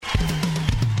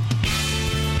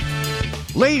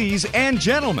Ladies and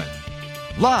gentlemen,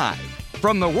 live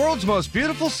from the world's most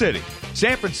beautiful city,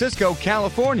 San Francisco,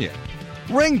 California,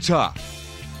 Ringtalk,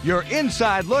 your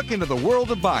inside look into the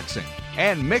world of boxing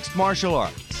and mixed martial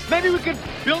arts. Maybe we could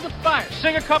build a fire,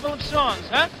 sing a couple of songs,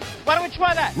 huh? Why don't we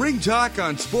try that? Ringtalk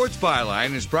on Sports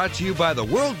Byline is brought to you by the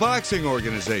World Boxing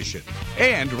Organization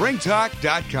and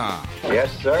ringtalk.com.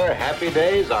 Yes, sir. Happy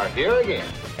days are here again.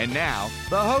 And now,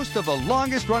 the host of the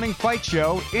longest-running fight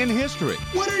show in history.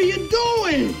 What are you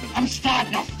doing? I'm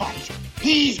starting a fight.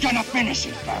 He's gonna finish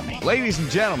it for me. Ladies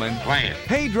and gentlemen,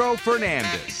 Pedro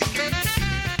Fernandez.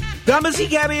 Damas y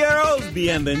caballeros,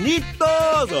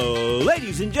 bienvenidos.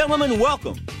 Ladies and gentlemen,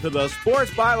 welcome to the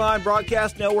Sports Byline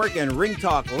Broadcast Network and Ring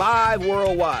Talk Live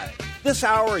Worldwide. This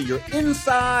hour, your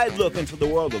inside look into the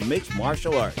world of mixed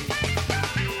martial arts.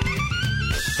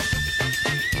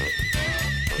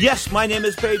 Yes, my name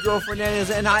is Pedro Fernandez,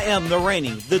 and I am the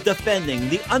reigning, the defending,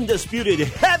 the undisputed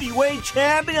heavyweight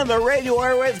champion of the radio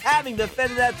airwaves, having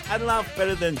defended that title now for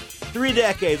better than 3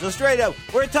 decades. So straight up,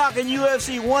 we're talking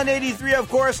UFC 183, of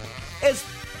course. It's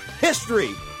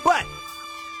history. But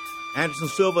Anderson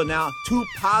Silva now 2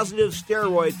 positive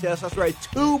steroid tests. That's right,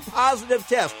 2 positive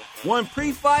tests. 1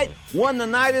 pre-fight, 1 the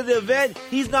night of the event.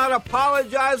 He's not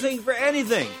apologizing for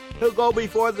anything. He'll go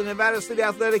before the Nevada City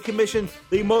Athletic Commission,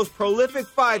 the most prolific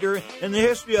fighter in the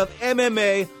history of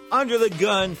MMA, under the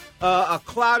gun, a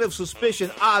cloud of suspicion,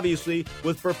 obviously,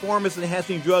 with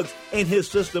performance-enhancing drugs in his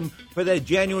system for that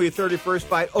January 31st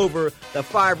fight over the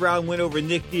 5-round win over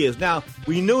Nick Diaz. Now,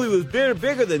 we knew he was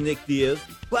bigger than Nick Diaz,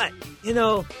 but, you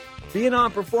know, being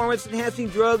on performance-enhancing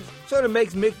drugs sort of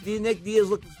makes Nick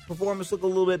Diaz's performance look a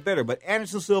little bit better. But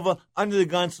Anderson Silva, under the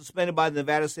gun, suspended by the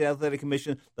Nevada State Athletic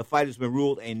Commission. The fight has been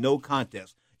ruled a no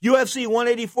contest. UFC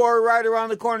 184 right around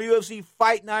the corner. UFC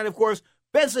Fight Night, of course.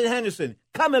 Benson Henderson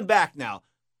coming back now.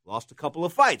 Lost a couple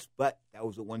of fights, but that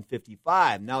was at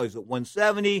 155. Now he's at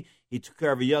 170. He took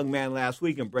care of a young man last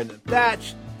week in Brendan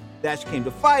Thatch. Thatch came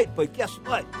to fight, but guess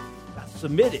what? Got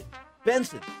submitted.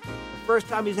 Benson. First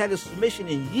time he's had a submission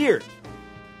in years.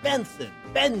 Benson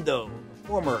Bendo,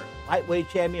 former lightweight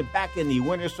champion, back in the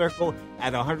winner's circle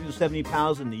at 170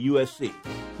 pounds in the UFC.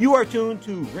 You are tuned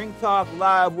to Ring Talk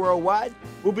Live Worldwide.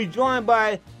 We'll be joined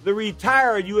by the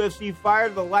retired UFC fighter,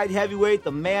 the light heavyweight,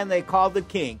 the man they call the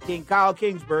King, King Kyle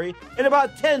Kingsbury, in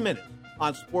about 10 minutes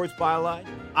on Sports Byline,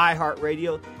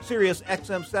 iHeartRadio, Sirius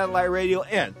XM Satellite Radio,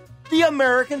 and the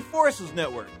American Forces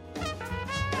Network.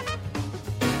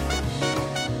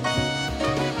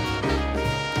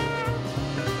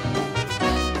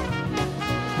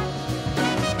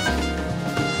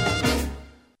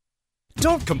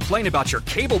 Don't complain about your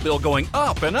cable bill going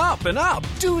up and up and up.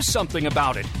 Do something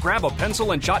about it. Grab a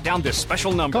pencil and jot down this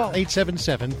special number. Call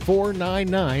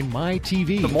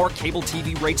 877-499-MY-TV. The more cable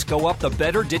TV rates go up, the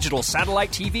better digital satellite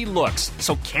TV looks.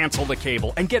 So cancel the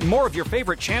cable and get more of your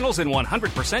favorite channels in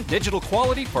 100% digital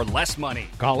quality for less money.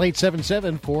 Call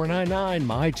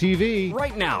 877-499-MY-TV.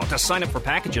 Right now to sign up for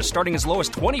packages starting as low as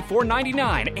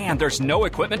 $24.99. And there's no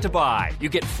equipment to buy. You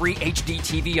get free HD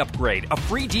TV upgrade, a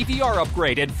free DVR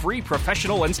upgrade, and free professional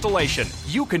installation.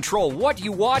 You control what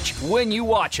you watch when you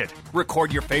watch it.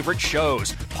 Record your favorite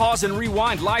shows. Pause and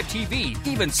rewind live TV.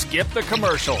 Even skip the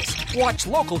commercials. Watch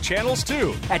local channels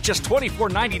too. At just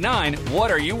 $24.99, what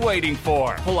are you waiting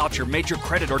for? Pull out your major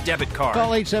credit or debit card.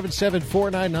 Call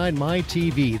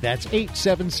 877-499-MY-TV. That's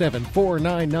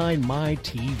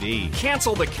 877-499-MY-TV.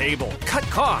 Cancel the cable. Cut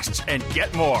costs and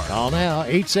get more. Call now,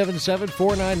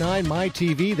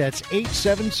 877-499-MY-TV. That's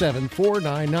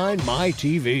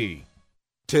 877-499-MY-TV.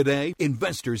 Today,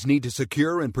 investors need to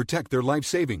secure and protect their life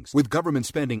savings. With government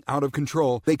spending out of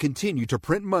control, they continue to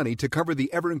print money to cover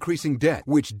the ever-increasing debt,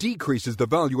 which decreases the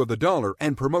value of the dollar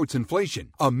and promotes inflation.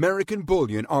 American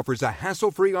Bullion offers a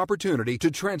hassle-free opportunity to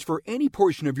transfer any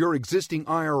portion of your existing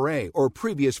IRA or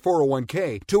previous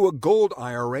 401k to a gold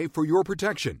IRA for your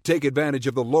protection. Take advantage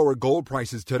of the lower gold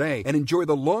prices today and enjoy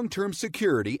the long-term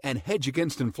security and hedge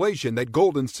against inflation that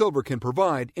gold and silver can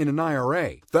provide in an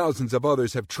IRA. Thousands of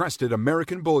others have trusted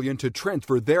American Bullion to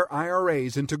transfer their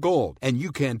IRAs into gold, and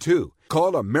you can too.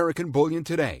 Call American Bullion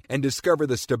today and discover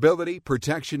the stability,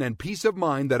 protection, and peace of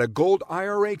mind that a gold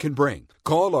IRA can bring.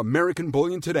 Call American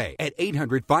Bullion today at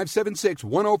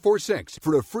 800-576-1046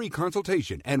 for a free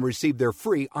consultation and receive their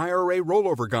free IRA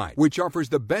rollover guide, which offers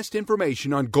the best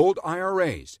information on gold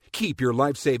IRAs. Keep your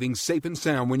life savings safe and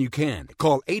sound when you can.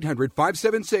 Call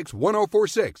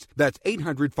 800-576-1046. That's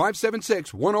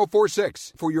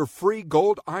 800-576-1046 for your free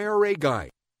gold IRA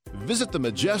guide. Visit the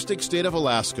majestic state of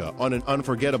Alaska on an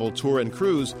unforgettable tour and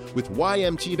cruise with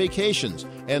YMT Vacations,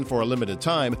 and for a limited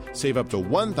time, save up to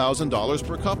 $1,000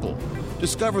 per couple.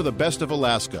 Discover the best of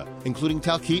Alaska, including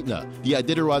Talkeetna, the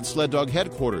Iditarod Sled Dog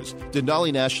Headquarters,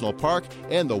 Denali National Park,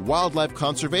 and the Wildlife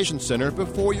Conservation Center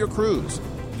before your cruise.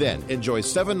 Then enjoy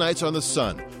 7 nights on the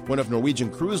Sun, one of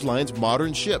Norwegian Cruise Line's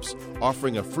modern ships,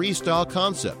 offering a freestyle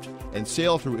concept, and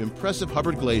sail through impressive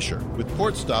Hubbard Glacier with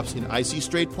port stops in icy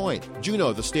Strait Point,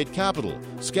 Juneau, the state capital,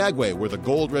 Skagway, where the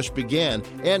gold rush began,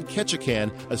 and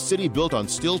Ketchikan, a city built on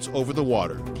stilts over the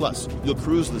water. Plus, you'll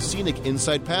cruise the scenic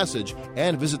Inside Passage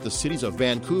and visit the cities of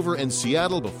Vancouver and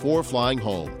Seattle before flying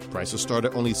home. Prices start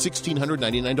at only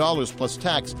 $1,699 plus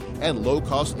tax, and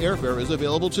low-cost airfare is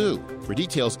available too. For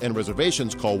details and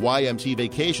reservations, call YMT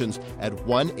Vacations at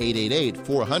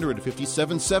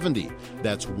 1-888-400-5770.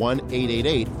 That's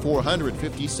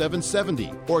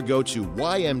 1-888-400-5770. Or go to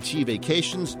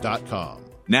ymtvacations.com.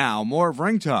 Now, more of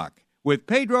Ring Talk with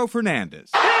Pedro Fernandez.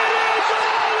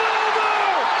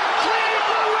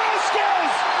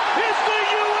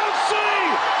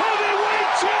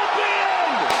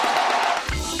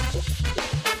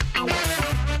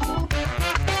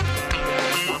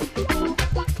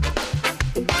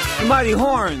 Mighty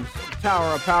Horns,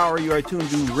 Tower of Power. You are tuned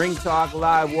to Ring Talk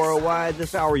Live Worldwide.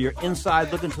 This hour, you're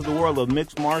inside looking to the world of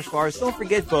mixed martial arts. Don't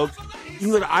forget, folks, you can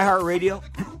go to iHeartRadio,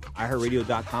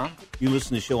 iHeartRadio.com. You listen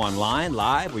to the show online,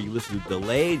 live, or you listen to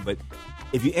delayed. But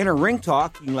if you enter Ring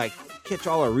Talk, you can, catch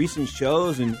all our recent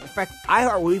shows. And, in fact,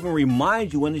 iHeart will even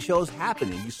remind you when the show is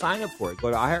happening. You sign up for it.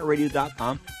 Go to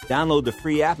iHeartRadio.com, download the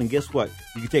free app, and guess what?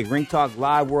 You can take Ring Talk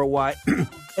Live Worldwide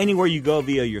anywhere you go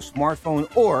via your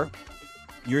smartphone or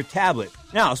your tablet.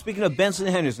 Now, speaking of Benson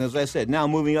Henderson, as I said, now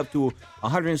moving up to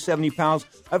 170 pounds,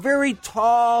 a very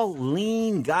tall,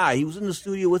 lean guy. He was in the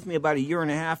studio with me about a year and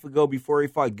a half ago before he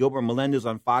fought Gilbert Melendez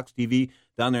on Fox TV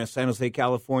down there in San Jose,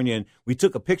 California, and we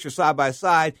took a picture side by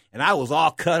side, and I was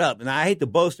all cut up. And I hate to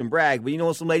boast and brag, but you know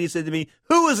what some lady said to me?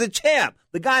 Who was the champ?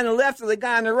 The guy on the left or the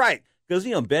guy on the right? Because,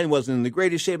 Ben wasn't in the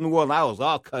greatest shape in the world, and I was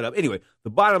all cut up. Anyway, the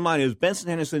bottom line is Benson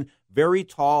Henderson, very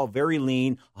tall, very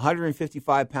lean,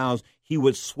 155 pounds. He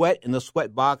would sweat in the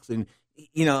sweat box, and,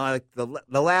 the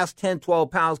last 10, 12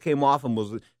 pounds came off him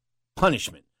was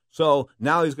punishment. So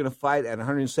now he's going to fight at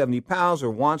 170 pounds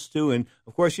or wants to. And,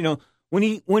 of course, when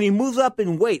he moves up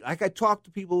in weight, like I talked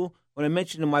to people when I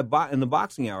mentioned in the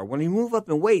boxing hour, when he moved up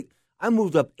in weight, I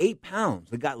moved up 8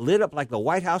 pounds. It got lit up like the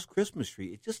White House Christmas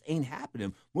tree. It just ain't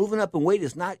happening. Moving up in weight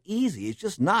is not easy. It's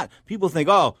just not. People think,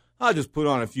 oh, I'll just put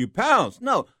on a few pounds.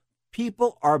 No,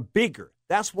 people are bigger.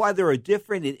 That's why there are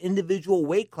different in individual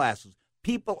weight classes.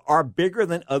 People are bigger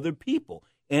than other people.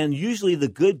 And usually the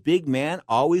good big man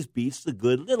always beats the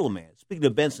good little man. Speaking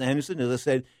of Benson Henderson, as I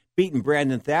said, beating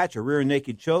Brandon Thatch, a rear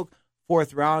naked choke.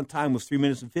 4th round, time was 3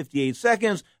 minutes and 58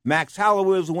 seconds. Max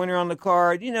Holloway was the winner on the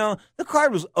card. The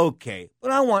card was okay.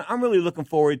 But I'm really looking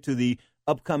forward to the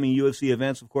upcoming UFC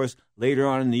events. Of course, later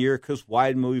on in the year, Chris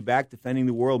Weidman will be back defending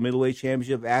the World Middleweight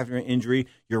Championship after an injury.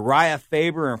 Uriah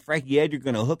Faber and Frankie Edgar are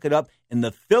going to hook it up in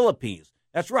the Philippines.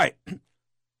 That's right.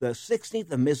 The 16th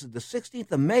of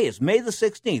May. It's May the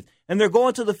 16th. And they're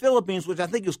going to the Philippines, which I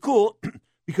think is cool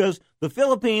because the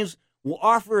Philippines will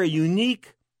offer a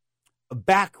unique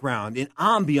background and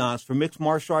ambiance for mixed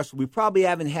martial arts we probably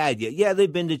haven't had yet. Yeah,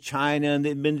 they've been to China and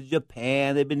they've been to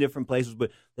Japan, they've been different places,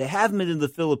 but they haven't been in the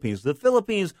Philippines. The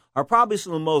Philippines are probably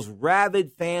some of the most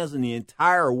rabid fans in the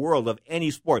entire world of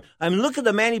any sport. I mean, look at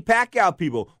the Manny Pacquiao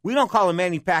people. We don't call them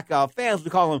Manny Pacquiao fans, we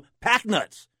call them pack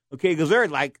nuts, okay, because they're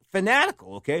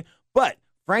fanatical, okay? But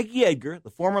Frankie Edgar, the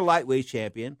former lightweight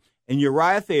champion, and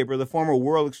Uriah Faber, the former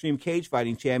World Extreme Cage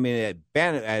Fighting Champion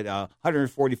at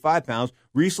 145 pounds,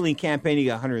 recently campaigning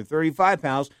at 135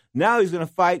 pounds. Now he's going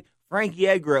to fight Frankie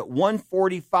Edgar at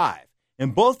 145.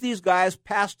 And both these guys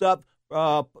passed up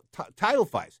title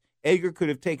fights. Edgar could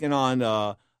have taken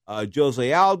on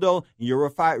Jose Aldo, and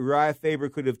Uriah Faber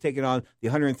could have taken on the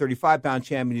 135-pound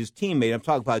champion, his teammate. I'm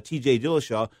talking about T.J.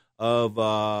 Dillashaw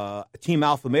of Team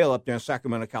Alpha Male up there in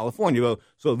Sacramento, California.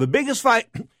 So the biggest fight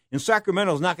in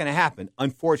Sacramento is not going to happen,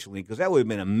 unfortunately, because that would have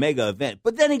been a mega event.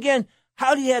 But then again,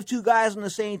 how do you have two guys on the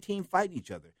same team fight each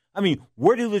other? I mean,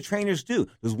 what do the trainers do?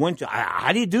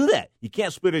 How do you do that? You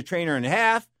can't split a trainer in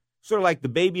half, sort of like the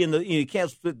baby you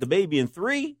can't split the baby in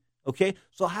 3, okay?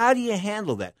 So how do you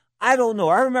handle that? I don't know.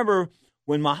 I remember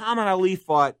when Muhammad Ali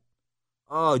fought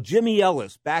Jimmy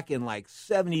Ellis back in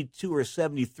 72 or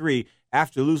 73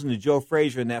 after losing to Joe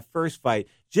Frazier in that first fight.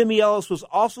 Jimmy Ellis was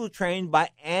also trained by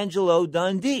Angelo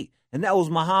Dundee, and that was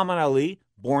Muhammad Ali,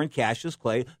 born Cassius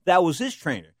Clay. That was his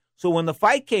trainer. So when the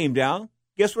fight came down,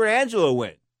 guess where Angelo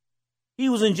went? he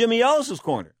was in Jimmy Ellis's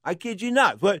corner. I kid you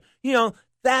not. But,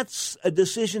 that's a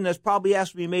decision that's probably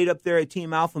has to be made up there at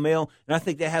Team Alpha Male, and I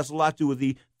think that has a lot to do with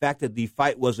the fact that the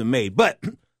fight wasn't made. But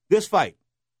this fight,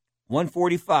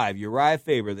 145, Uriah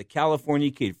Faber, the California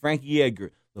kid, Frankie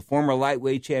Edgar, the former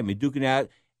lightweight champion, duking out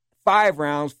 5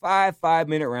 rounds,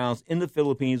 5-minute rounds in the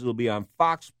Philippines. It'll be on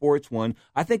Fox Sports 1.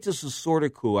 I think this is sort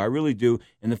of cool. I really do.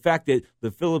 And the fact that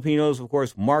the Filipinos, of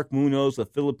course, Mark Munoz, the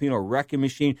Filipino wrecking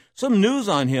machine, some news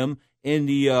on him in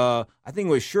the, I think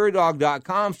it was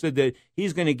SureDog.com, said that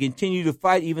he's going to continue to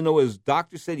fight even though his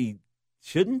doctor said he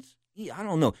shouldn't. I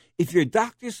don't know. If your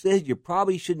doctor says you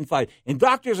probably shouldn't fight, and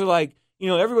doctors are like,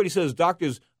 everybody says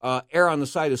doctors err on the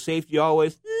side of safety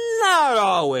always. Not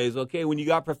always, okay? When you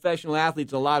got professional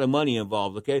athletes, a lot of money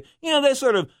involved, okay? They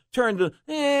sort of turn to,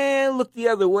 look the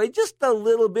other way just a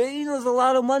little bit. There's a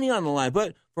lot of money on the line.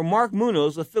 But for Mark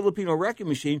Munoz, a Filipino wrecking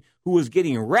machine who was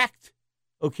getting wrecked,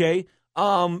 okay,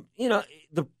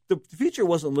 the future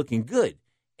wasn't looking good.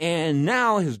 And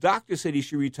now his doctor said he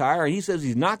should retire, and he says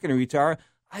he's not going to retire.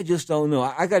 I just don't know.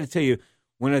 I got to tell you,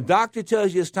 when a doctor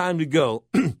tells you it's time to go,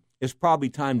 it's probably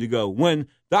time to go. When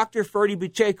Dr. Ferdy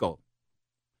Pacheco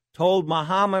told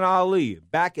Muhammad Ali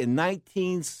back in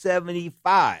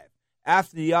 1975,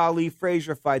 after the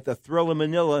Ali-Frazier fight, the Thrill in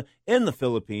Manila in the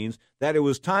Philippines, that it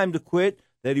was time to quit,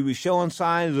 that he was showing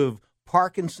signs of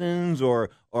Parkinson's or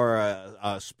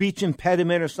a speech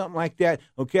impediment or something like that.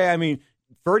 Okay, I mean,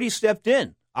 Ferdy stepped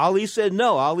in. Ali said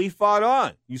no. Ali fought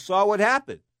on. You saw what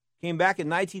happened. Came back in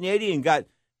 1980 and got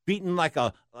beaten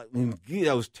that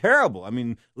was terrible. I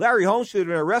mean, Larry Holmes should have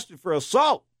been arrested for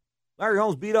assault. Larry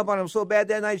Holmes beat up on him so bad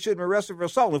that night, he should have been arrested for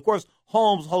assault. And, of course,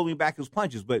 Holmes holding back his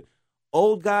punches. But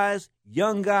old guys,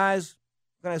 young guys,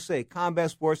 what can I say,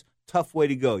 combat sports, tough way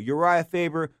to go. Uriah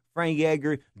Faber, Frank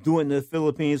Edgar doing it in the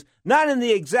Philippines. Not in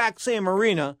the exact same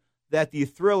arena that the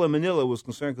Thrill in Manila was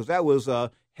concerned, because that was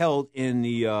held in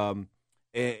the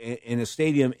in a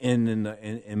stadium in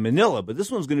Manila. But this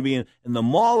one's going to be in the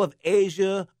Mall of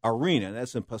Asia Arena.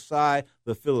 That's in Pasay,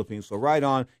 the Philippines. So right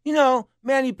on.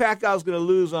 Manny Pacquiao's going to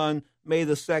lose on May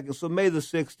the 2nd. So May the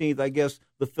 16th, I guess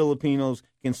the Filipinos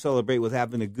can celebrate with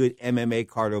having a good MMA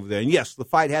card over there. And, yes, the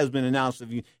fight has been announced.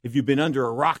 If you've been under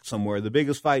a rock somewhere, the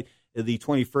biggest fight of the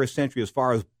 21st century as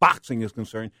far as boxing is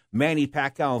concerned, Manny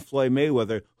Pacquiao and Floyd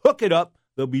Mayweather. Hook it up.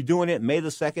 They'll be doing it May the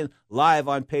 2nd live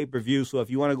on pay-per-view. So if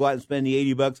you want to go out and spend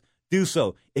the $80, do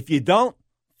so. If you don't,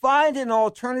 find an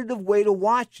alternative way to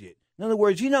watch it. In other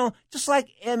words, just like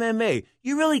MMA,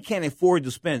 you really can't afford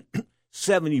to spend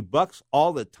 $70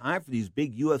 all the time for these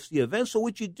big UFC events. So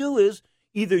what you do is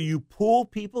either you pool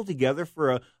people together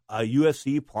for a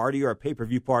UFC party or a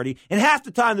pay-per-view party, and half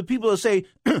the time the people that say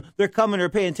they're coming or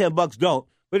paying $10 don't.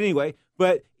 But anyway,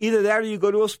 either that or you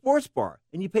go to a sports bar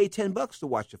and you pay $10 to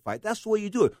watch the fight. That's the way you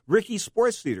do it. Ricky's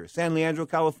Sports Theater, San Leandro,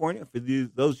 California. For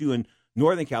those of you in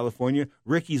Northern California,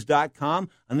 Ricky's.com,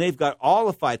 and they've got all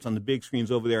the fights on the big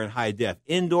screens over there in high def,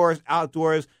 indoors,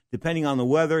 outdoors, depending on the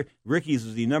weather. Ricky's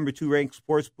is the number 2 ranked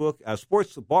sports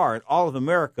bar in all of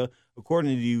America,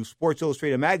 according to Sports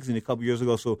Illustrated magazine a couple years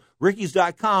ago. So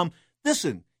Ricky's.com.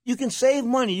 Listen, you can save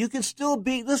money. You can still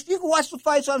you can watch the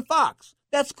fights on Fox.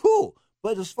 That's cool.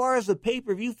 But as far as the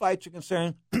pay-per-view fights are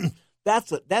concerned,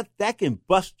 that can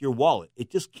bust your wallet.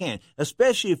 It just can,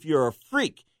 especially if you're a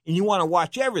freak and you want to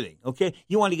watch everything, okay?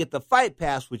 You want to get the Fight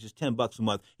Pass, which is $10 a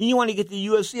month, and you want to get the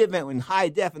UFC event in high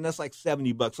def, and that's like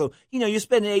 $70. So, you're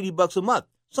spending $80 a month.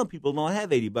 Some people don't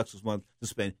have $80 a month to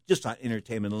spend just on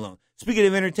entertainment alone. Speaking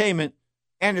of entertainment,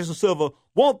 Anderson Silva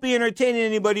won't be entertaining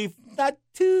anybody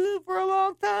for a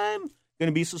long time. Going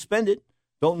to be suspended.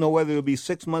 Don't know whether it'll be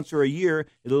 6 months or a year.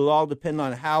 It'll all depend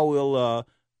on how he'll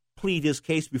plead his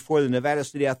case before the Nevada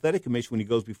City Athletic Commission when he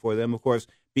goes before them. Of course,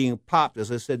 being popped,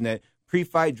 as I said, in that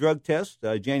pre-fight drug test,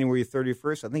 January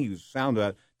 31st. I think he was found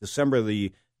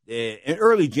in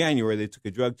early January. They took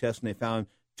a drug test and they found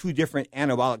 2 different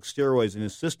anabolic steroids in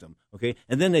his system. Okay,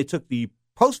 and then they took the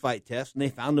post-fight test and they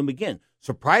found him again.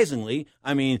 Surprisingly,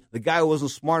 the guy wasn't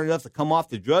smart enough to come off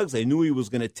the drugs. They knew he was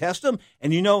going to test him.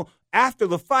 And after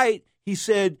the fight, he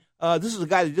said, this is a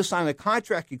guy that just signed a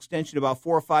contract extension about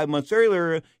 4 or 5 months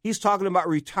earlier. He's talking about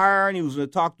retiring. He was going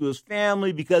to talk to his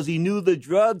family because he knew the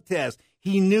drug test.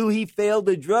 He knew he failed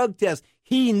the drug test.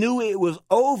 He knew it was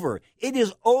over. It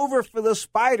is over for the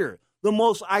Spider, the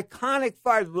most iconic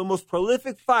fighter, the most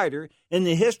prolific fighter in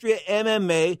the history of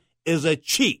MMA is a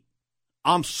cheat.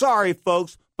 I'm sorry,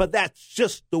 folks, but that's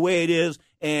just the way it is.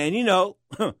 And,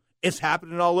 it's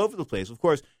happening all over the place. Of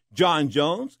course, John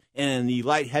Jones and the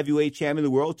light heavyweight champion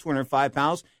of the world, 205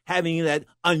 pounds, having that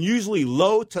unusually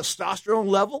low testosterone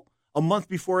level a month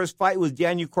before his fight with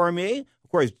Daniel Cormier. Of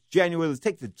course, December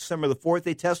the 4th,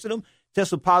 they tested him.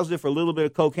 tested positive for a little bit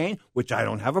of cocaine, which I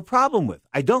don't have a problem with.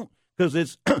 I don't, because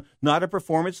it's not a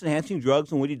performance-enhancing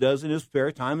drug, and what he does in his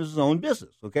spare time is his own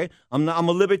business, okay? I'm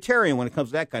a libertarian when it comes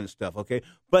to that kind of stuff, okay?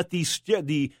 But the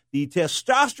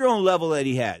testosterone level that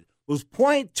he had was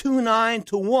 0.29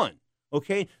 to 1,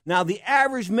 okay? Now, the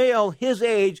average male, his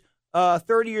age,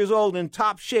 30 years old, in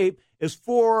top shape, is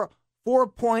 4.0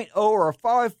 or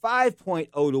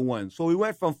 5.0 to 1. So we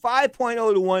went from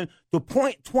 5.0 to 1 to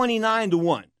 0.29 to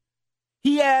 1.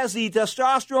 He has the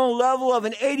testosterone level of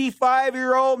an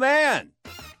 85-year-old man.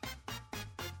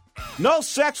 No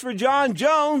sex for John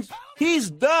Jones. He's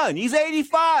done. He's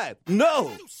 85.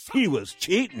 No, he was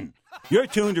cheating. You're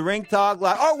tuned to Ring Talk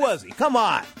Live. Or was he? Come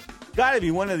on. Got to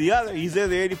be one or the other. He's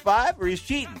either 85 or he's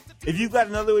cheating. If you've got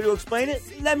another way to explain it,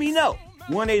 let me know.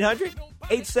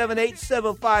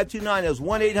 1-800-878-7529. That's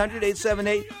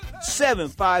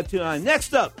 1-800-878-7529.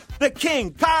 Next up, the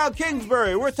King, Kyle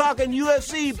Kingsbury. We're talking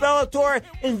UFC, Bellator,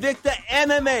 Invicta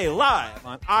MMA live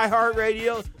on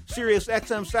iHeartRadio, Sirius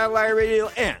XM Satellite Radio,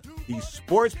 and the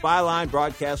Sports Byline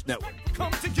Broadcast Network.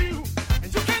 Come to you,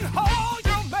 and you can hold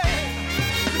your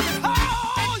man. You can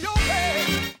hold your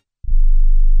man.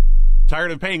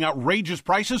 Tired of paying outrageous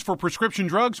prices for prescription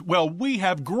drugs? Well, we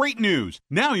have great news.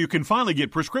 Now you can finally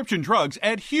get prescription drugs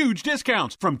at huge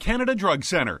discounts from Canada Drug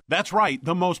Center. That's right,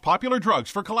 the most popular drugs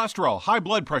for cholesterol, high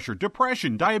blood pressure,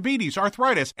 depression, diabetes,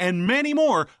 arthritis, and many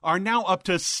more are now up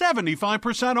to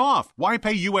 75% off. Why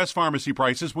pay U.S. pharmacy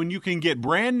prices when you can get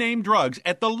brand name drugs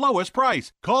at the lowest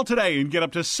price? Call today and get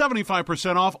up to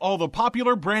 75% off all the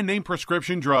popular brand name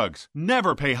prescription drugs.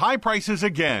 Never pay high prices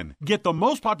again. Get the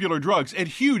most popular drugs at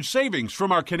huge savings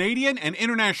from our Canadian and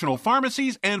international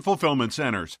pharmacies and fulfillment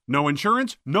centers. No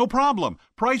insurance? No problem.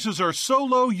 Prices are so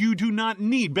low you do not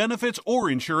need benefits or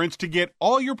insurance to get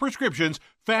all your prescriptions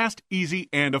fast, easy,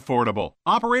 and affordable.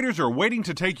 Operators are waiting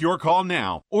to take your call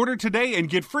now. Order today and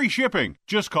get free shipping.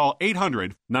 Just call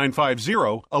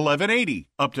 800-950-1180.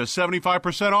 Up to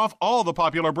 75% off all the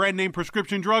popular brand name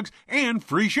prescription drugs and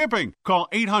free shipping. Call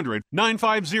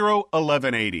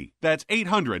 800-950-1180. That's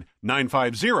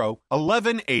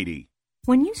 800-950-1180.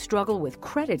 When you struggle with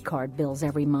credit card bills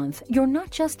every month, you're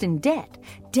not just in debt.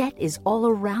 Debt is all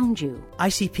around you. I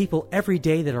see people every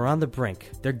day that are on the brink.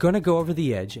 They're going to go over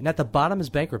the edge, and at the bottom is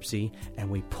bankruptcy,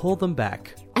 and we pull them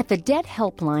back. At the Debt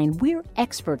Helpline, we're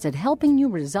experts at helping you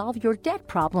resolve your debt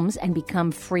problems and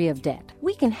become free of debt.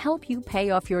 We can help you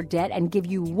pay off your debt and give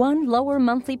you one lower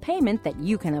monthly payment that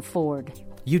you can afford.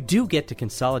 You do get to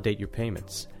consolidate your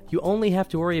payments. You only have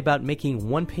to worry about making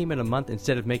one payment a month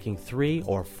instead of making 3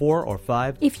 or 4 or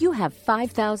 5. If you have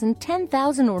 $5,000,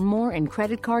 $10,000 or more in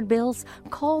credit card bills,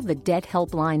 call the Debt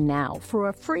Helpline now for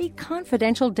a free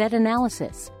confidential debt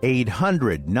analysis.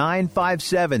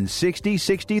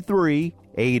 800-957-6063.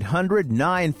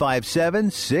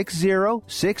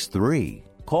 800-957-6063.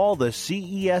 Call the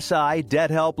CESI Debt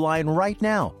Helpline right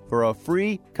now for a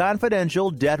free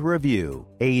confidential debt review.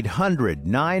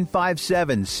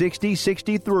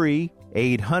 800-957-6063.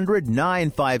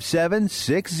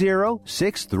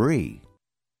 800-957-6063.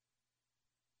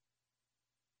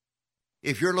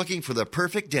 If you're looking for the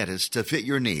perfect dentist to fit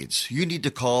your needs, you need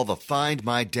to call the Find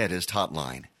My Dentist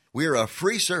hotline. We're a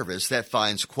free service that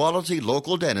finds quality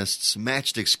local dentists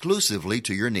matched exclusively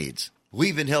to your needs.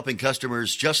 We've been helping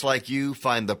customers just like you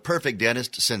find the perfect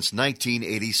dentist since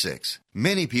 1986.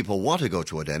 Many people want to go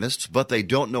to a dentist, but they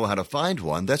don't know how to find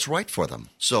one that's right for them.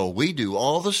 So we do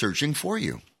all the searching for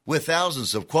you. With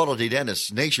thousands of quality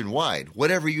dentists nationwide,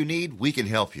 whatever you need, we can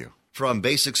help you. From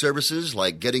basic services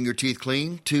like getting your teeth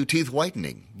clean to teeth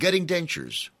whitening, getting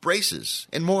dentures, braces,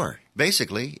 and more.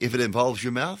 Basically, if it involves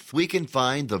your mouth, we can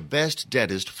find the best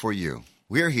dentist for you.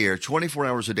 We're here 24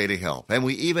 hours a day to help, and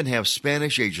we even have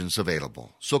Spanish agents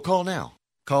available. So call now.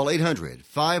 Call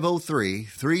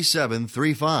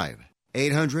 800-503-3735.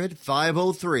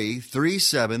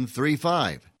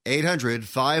 800-503-3735.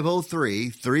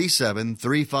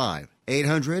 800-503-3735.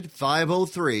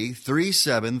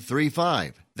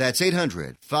 800-503-3735. That's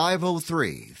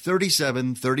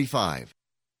 800-503-3735.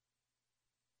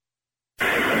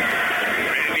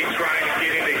 Randy trying to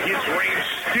get into his range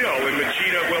still, and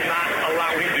Machida will not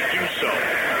allow him to do so.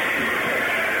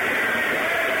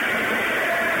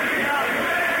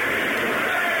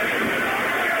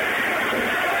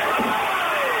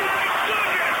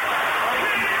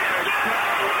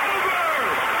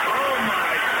 Oh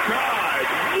my God!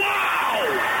 Wow!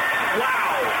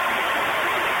 Wow!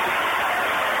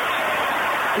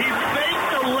 He faked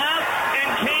the left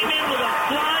and came in with a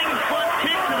flying front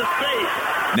kick to the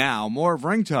face. Now, more of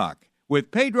Ring Talk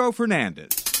with Pedro Fernandez.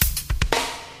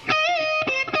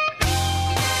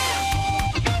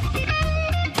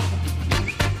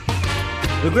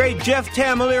 The great Jeff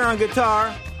Tamalier on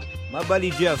guitar. My buddy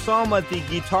Jeff saw him at the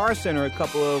Guitar Center a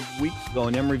couple of weeks ago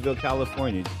in Emeryville,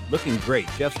 California. Looking great.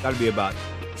 Jeff's got to be about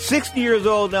 60 years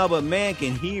old now, but man,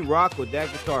 can he rock with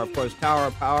that guitar. Of course, Tower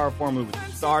of Power, formerly with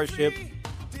the Starship.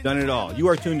 Done it all. You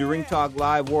are tuned to Ring Talk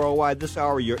Live worldwide. This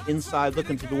hour, you're inside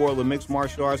looking to the world of mixed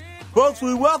martial arts. Folks,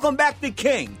 we welcome back the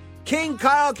King. King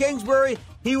Kyle Kingsbury.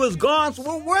 He was gone.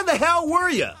 So where the hell were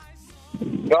you?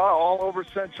 All over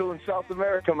Central and South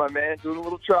America, my man, doing a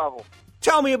little travel.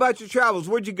 Tell me about your travels.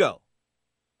 Where'd you go?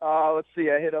 Let's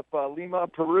see. I hit up Lima,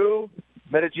 Peru,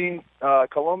 Medellin,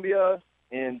 Colombia,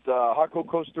 and Jaco,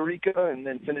 Costa Rica, and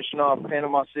then finishing off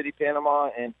Panama City, Panama,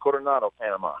 and Coronado,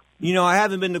 Panama. You know, I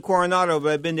haven't been to Coronado,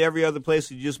 but I've been to every other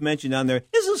place you just mentioned down there.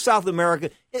 Isn't South America,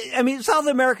 I mean, South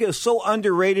America is so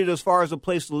underrated as far as a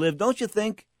place to live, don't you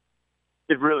think?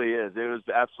 It really is. It was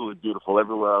absolutely beautiful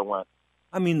everywhere I went.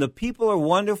 I mean, the people are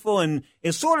wonderful, and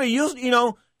it's sort of used, you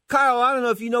know, Kyle, I don't know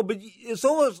if you know, but it's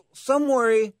almost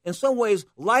in some ways,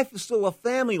 life is still a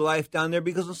family life down there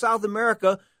because in South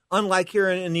America, unlike here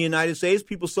in the United States,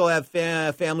 people still have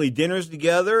family dinners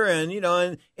together, and you know,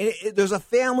 and there's a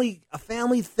family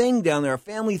thing down there, a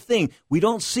family thing. We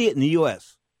don't see it in the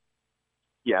U.S.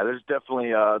 Yeah, there's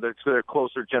definitely they're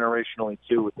closer generationally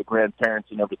too with the grandparents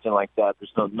and everything like that.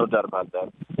 There's no doubt about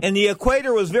that. And the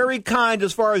equator was very kind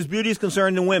as far as beauty is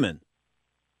concerned to women.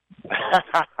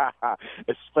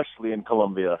 Especially in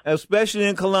Colombia. Especially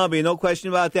in Colombia, no question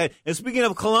about that. And speaking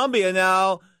of Colombia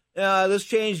now, let's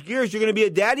change gears. You're going to be a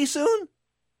daddy soon?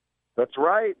 That's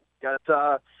right. Got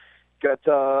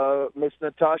Miss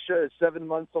Natasha is 7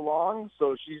 months along,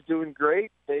 so she's doing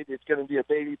great. It's going to be a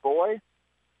baby boy.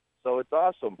 So it's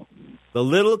awesome. The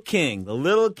little king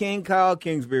Kyle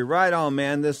Kingsbury. Right on,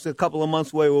 man. This is a couple of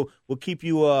months away. We'll keep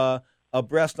you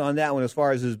abreast on that one as far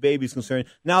as his baby's concerned.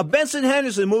 Now, Benson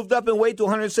Henderson moved up in weight to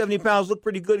 170 pounds. Looked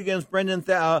pretty good against Brendan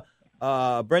Thatch.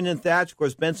 Of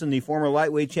course, Benson, the former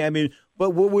lightweight champion.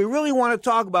 But what we really want to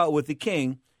talk about with the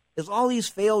king is all these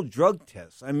failed drug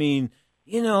tests. I mean,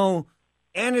 you know,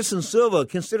 Anderson Silva,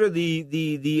 considered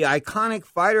the iconic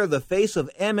fighter, the face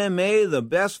of MMA, the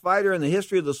best fighter in the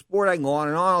history of the sport. I can go on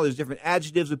and on, all these different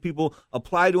adjectives that people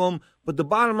apply to him. But the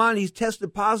bottom line, he's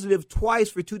tested positive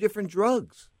twice for 2 different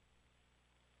drugs.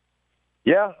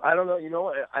 Yeah, I don't know. You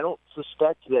know, I don't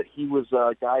suspect that he was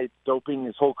a guy doping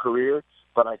his whole career.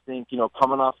 But I think, you know,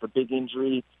 coming off the big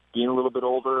injury, being a little bit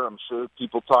older, I'm sure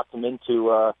people talked him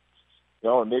into you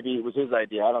know, maybe it was his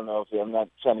idea. I don't know. I'm not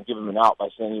trying to give him an out by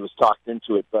saying he was talked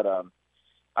into it, but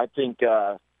I think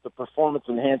the performance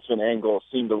enhancement angle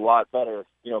seemed a lot better,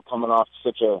 you know, coming off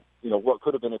such a, you know, what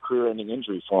could have been a career-ending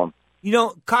injury for him. You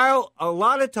know, Kyle, a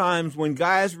lot of times when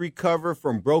guys recover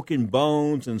from broken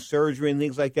bones and surgery and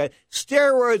things like that,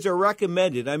 steroids are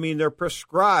recommended. I mean, they're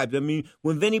prescribed. I mean,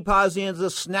 when Vinny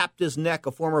Pazienza snapped his neck,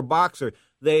 a former boxer,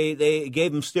 they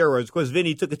gave him steroids. Of course,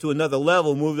 Vinny took it to another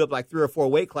level, moved up like 3 or 4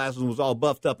 weight classes and was all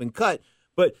buffed up and cut.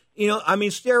 But, you know, I mean,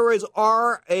 steroids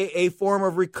are a form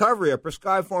of recovery, a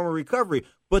prescribed form of recovery,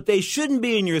 but they shouldn't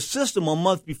be in your system a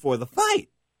month before the fight.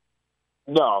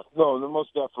 No,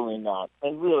 most definitely not.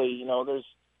 And really, you know, there's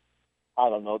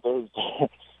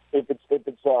if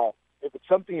it's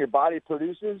something your body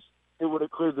produces, it would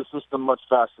have cleared the system much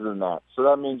faster than that. So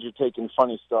that means you're taking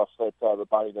funny stuff that the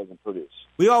body doesn't produce.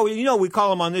 We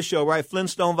call them on this show, right?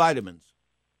 Flintstone vitamins.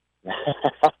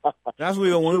 That's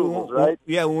what right?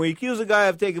 Yeah, when we accuse a guy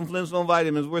of taking Flintstone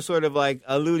vitamins, we're sort of like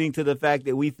alluding to the fact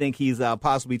that we think he's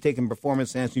possibly taking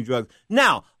performance-enhancing drugs.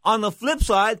 Now, on the flip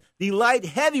side, the light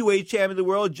heavyweight champion of the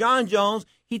world, John Jones,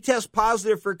 he tests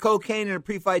positive for cocaine in a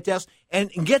pre-fight test. And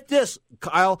get this,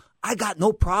 Kyle, I got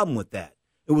no problem with that.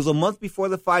 It was a month before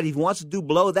the fight. If he wants to do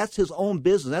blow, that's his own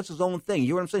business. That's his own thing. You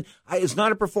know what I'm saying? It's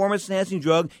not a performance-enhancing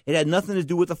drug. It had nothing to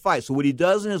do with the fight. So what he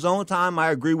does in his own time, I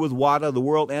agree with WADA, the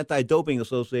World Anti-Doping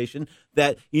Association,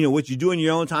 that, you know, what you do in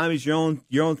your own time is your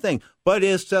own thing. But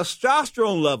his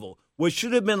testosterone level, which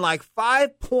should have been like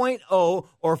 5.0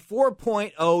 or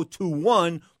 4.0 to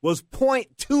 1, was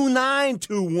 0.29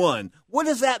 to 1. What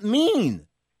does that mean?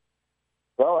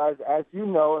 Well, as you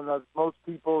know, and as most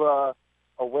people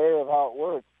aware of how it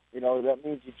works, you know, that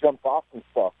means you jump off and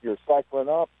stuff. You're cycling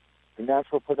up, the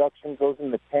natural production goes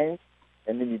in the tank,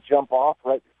 and then you jump off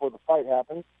right before the fight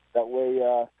happens. That way,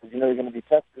 because you know you're going to be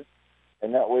tested,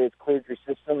 and that way it's cleared your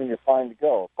system and you're fine to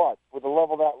go. But with a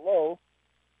level that low,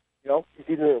 you know, he's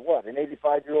either an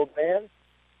 85-year-old man,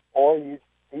 or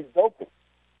he's doping.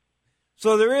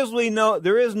 So there is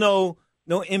no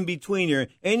in between here.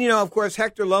 And, you know, of course,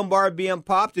 Hector Lombard being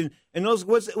popped, and those,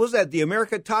 was that the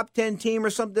America Top 10 team or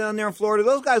something down there in Florida?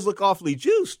 Those guys look awfully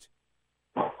juiced.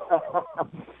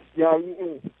 Yeah,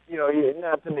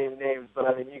 not to name names, but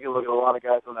I mean, you can look at a lot of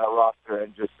guys on that roster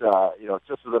and just,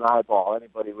 just with an eyeball,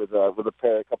 anybody with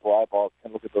a couple eyeballs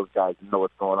can look at those guys and know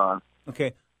what's going on.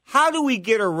 Okay. How do we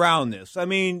get around this? I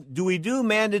mean, do we do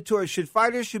mandatory?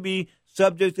 Fighters should be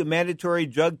subject to mandatory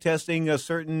drug testing a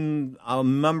certain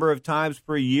number of times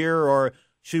per year, or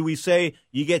should we say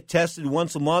you get tested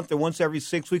once a month or once every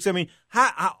 6 weeks? I mean,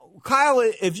 Kyle,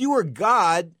 if you were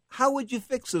God, how would you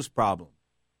fix this problem?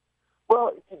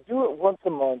 Well, if you do it once a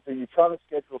month or you try to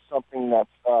schedule something that's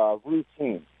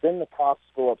routine, then the costs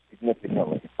go up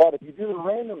significantly. But if you do the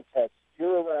random tests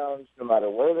year-round, no matter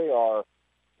where they are,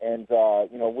 and,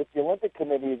 with the Olympic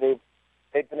Committee,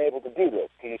 they've been able to do this.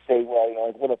 Can you say, well,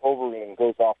 what if Overeem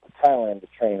goes off to Thailand to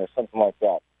train or something like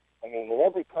that? I mean, in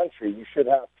every country, you should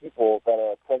have people that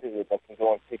are accredited that can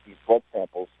go and take these blood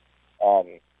samples.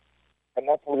 And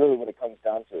that's really what it comes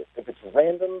down to. If it's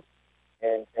random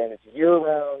and it's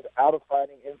year-round, out of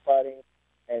fighting, in fighting,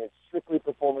 and it's strictly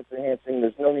performance-enhancing,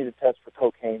 there's no need to test for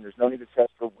cocaine. There's no need to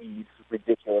test for weed. It's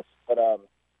ridiculous. But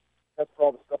that's for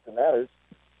all the stuff that matters.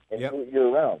 And do it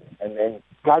year-round. And then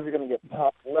guys are going to get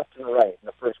popped left and right in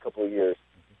the first couple of years,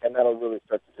 and that'll really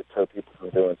start to deter people from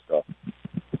doing stuff.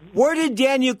 Where did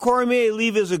Daniel Cormier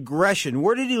leave his aggression?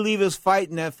 Where did he leave his fight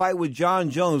in that fight with John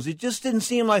Jones? It just didn't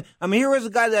seem like, here was a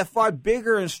guy that fought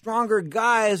bigger and stronger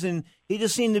guys, and he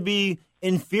just seemed to be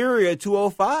inferior at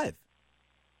 205.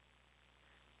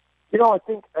 I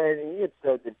think he had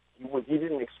said that he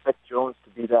didn't expect Jones to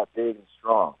be that big and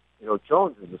strong.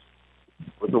 Jones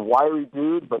was a wiry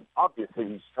dude, but obviously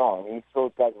he's strong. He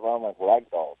throws guys around like rag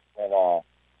dolls. And, I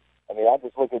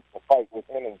just look at the fight with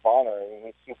him and Bonner,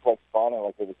 and he suplexed Bonner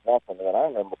like it was nothing. And I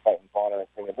remember fighting Bonner and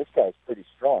thinking, this guy's pretty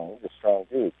strong. He's a strong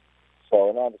dude. So,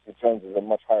 and obviously Jones is a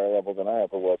much higher level than I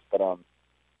ever was. But, I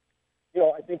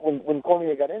think when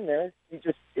Cormier got in there,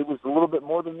 it was a little bit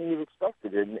more than he had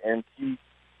expected. And he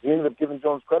ended up giving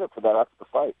Jones credit for that after the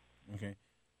fight. Okay.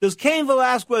 Does Cain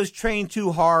Velasquez train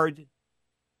too hard?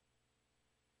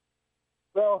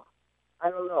 Well, I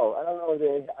don't know.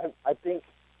 I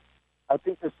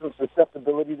think there's some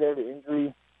susceptibility there to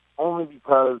injury, only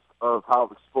because of how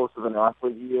explosive an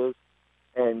athlete he is.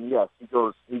 And yes, he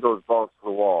goes balls to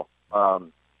the wall.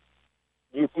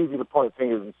 It's easy to point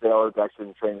fingers and say, "Oh, the guy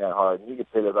shouldn't train that hard." And you could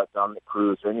say that about Dominic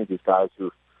Cruz or any of these guys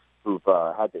who've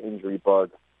had the injury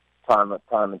bug time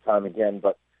and time again.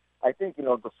 But I think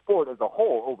the sport as a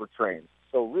whole overtrains.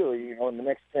 So really, in the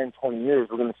next 10, 20 years,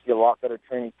 we're going to see a lot better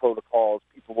training protocols.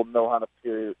 People will know how to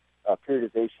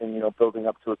periodization, building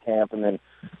up to a camp and then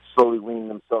slowly weaning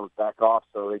themselves back off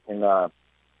so they can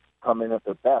come in at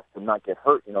their best and not get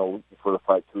hurt, a week before the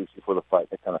fight, 2 weeks before the fight,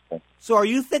 that kind of thing. So are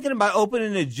you thinking about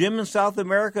opening a gym in South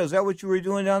America? Is that what you were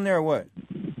doing down there or what?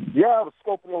 Yeah, I was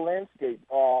scoping the landscape.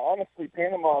 Honestly,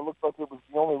 Panama looked like it was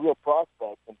the only real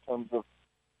prospect in terms of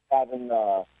having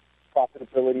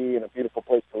profitability and a beautiful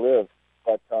place to live.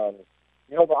 But,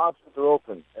 the options are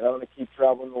open, and I'm going to keep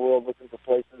traveling the world looking for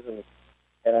places,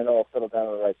 and I know I'll settle down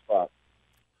in the right spot.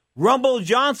 Rumble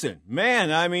Johnson,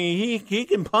 man, he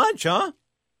can punch, huh?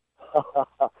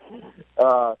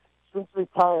 Since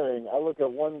retiring, I look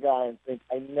at one guy and think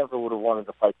I never would have wanted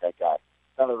to fight that guy.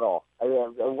 Not at all. I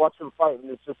watch him fight, and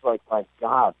it's just like, my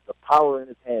God, the power in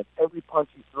his hands. Every punch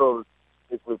he throws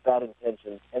is with bad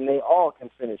intention, and they all can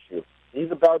finish you.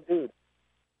 He's a bad dude.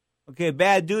 Okay,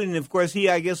 bad dude, and of course he,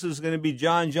 I guess, is going to be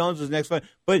John Jones' next fight.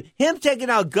 But him taking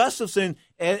out Gustafsson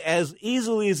as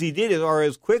easily as he did it, or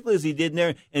as quickly as he did in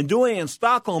there, and doing it in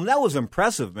Stockholm, that was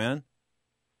impressive, man.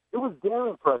 It was damn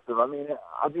impressive. I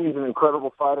think he's an incredible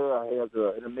fighter. He has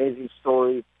an amazing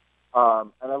story,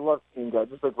 and I love seeing guys,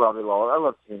 just like Robbie Lawler, I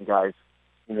love seeing guys.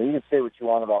 You can say what you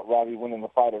want about Robbie winning the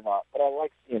fight or not, but I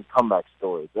like seeing comeback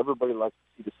stories. Everybody likes to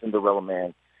see the Cinderella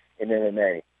Man in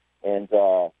MMA, and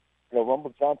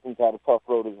Rumble Johnson's had a tough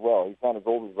road as well. He's not as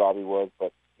old as Robbie was,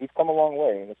 but he's come a long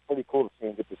way, and it's pretty cool to see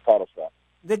him get this title shot.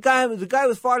 The guy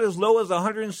was fought as low as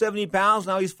 170 pounds.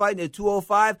 Now he's fighting at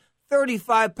 205,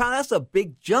 35 pounds. That's a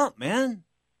big jump, man.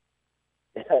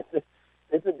 Yeah,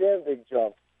 it's a damn big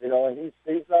jump. And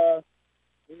he's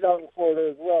out in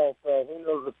Florida as well, so who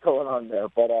knows what's going on there.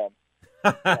 But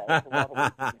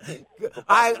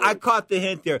I caught the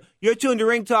hint there. You're tuned to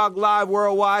Ring Talk Live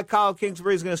Worldwide. Kyle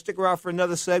Kingsbury is going to stick around for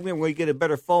another segment where you get a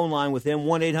better phone line with him.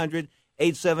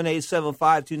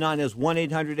 1-800-878-7529. That's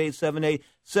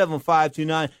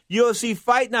 1-800-878-7529. UFC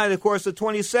Fight Night, of course, the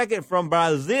 22nd from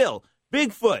Brazil.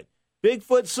 Bigfoot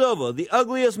Silva, the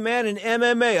ugliest man in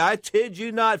MMA. I kid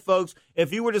you not, folks.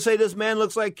 If you were to say this man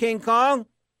looks like King Kong,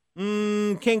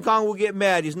 King Kong will get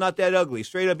mad. He's not that ugly.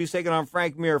 Straight up, he's taking on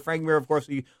Frank Mir. Frank Mir, of course,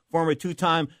 the former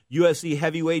two-time UFC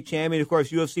heavyweight champion. Of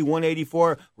course, UFC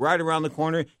 184 right around the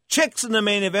corner. Chicks in the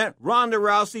main event. Ronda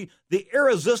Rousey, the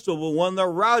irresistible one, the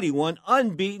rowdy one,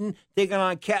 unbeaten, taking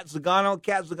on Kat Zingano.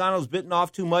 Kat Zingano's bitten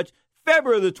off too much.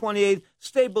 February the 28th,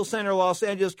 Staples Center, Los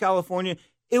Angeles, California.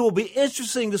 It will be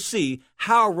interesting to see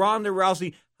how Ronda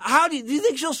Rousey, do you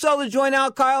think she'll sell the joint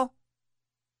out, Kyle?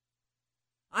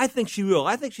 I think she will.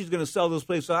 I think she's going to sell this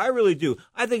place. So I really do.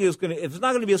 I think if it's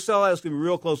not going to be a sellout, it's going to be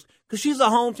real close because she's a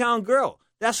hometown girl.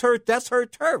 That's her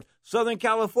turf, Southern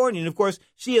California. And of course,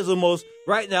 she is the most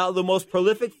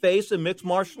prolific face in mixed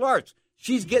martial arts.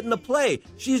 She's getting the play.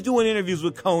 She's doing interviews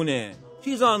with Conan.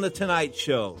 She's on the Tonight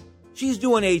Show. She's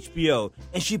doing HBO.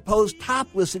 And she posed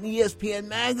topless in ESPN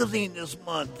magazine this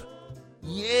month.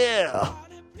 Yeah,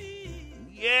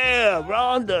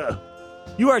 Rhonda.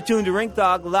 You are tuned to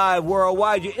Ringtalk Live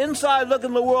Worldwide. Your inside look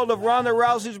in the world of Ronda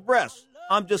Rousey's breasts.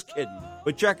 I'm just kidding.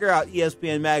 But check her out,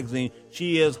 ESPN Magazine.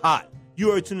 She is hot.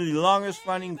 You are tuned to the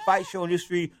longest-running fight show in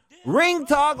history,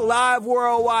 Ringtalk Live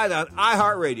Worldwide on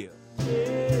iHeartRadio.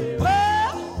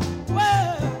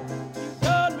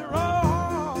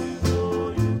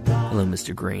 Hello,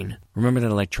 Mr. Green. Remember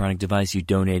that electronic device you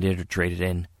donated or traded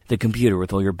in? The computer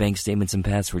with all your bank statements and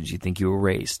passwords you think you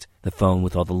erased. The phone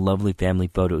with all the lovely family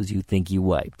photos you think you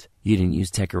wiped. You didn't use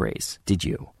Tech Erase, did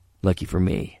you? Lucky for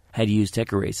me. Had you used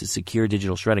Tech Erase's secure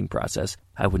digital shredding process,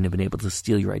 I wouldn't have been able to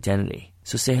steal your identity.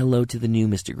 So say hello to the new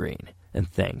Mr. Green. And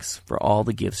thanks for all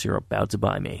the gifts you're about to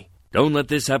buy me. Don't let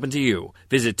this happen to you.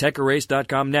 Visit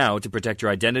TechErase.com now to protect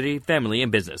your identity, family,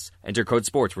 and business. Enter code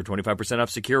SPORTS for 25% off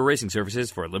secure erasing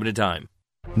services for a limited time.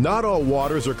 Not all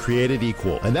waters are created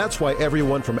equal, and that's why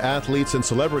everyone from athletes and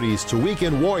celebrities to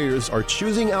weekend warriors are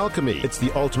choosing Alchemy. It's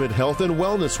the ultimate health and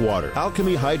wellness water.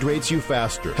 Alchemy hydrates you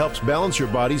faster, helps balance your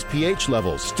body's pH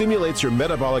levels, stimulates your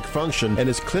metabolic function, and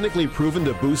is clinically proven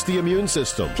to boost the immune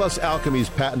system. Plus, Alchemy's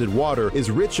patented water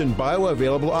is rich in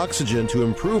bioavailable oxygen to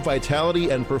improve vitality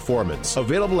and performance.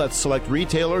 Available at select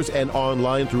retailers and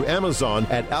online through Amazon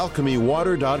at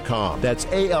alchemywater.com. That's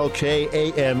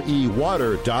ALKAME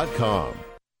water.com.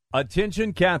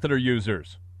 Attention catheter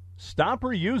users. Stop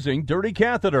reusing dirty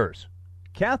catheters.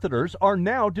 Catheters are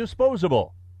now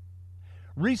disposable.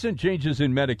 Recent changes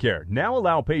in Medicare now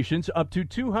allow patients up to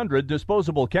 200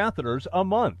 disposable catheters a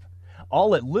month,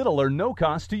 all at little or no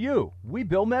cost to you. We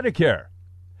bill Medicare.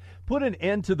 Put an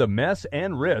end to the mess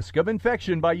and risk of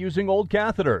infection by using old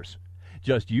catheters.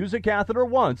 Just use a catheter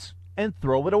once and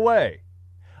throw it away.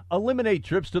 Eliminate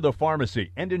trips to the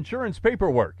pharmacy and insurance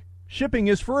paperwork. Shipping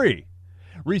is free.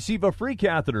 Receive a free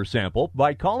catheter sample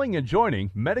by calling and joining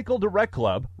Medical Direct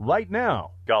Club right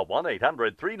now. Call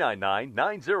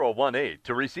 1-800-399-9018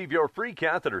 to receive your free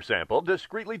catheter sample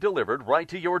discreetly delivered right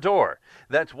to your door.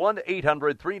 That's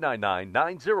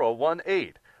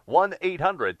 1-800-399-9018.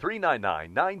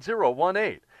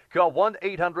 1-800-399-9018. Call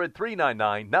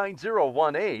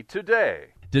 1-800-399-9018 today.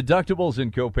 Deductibles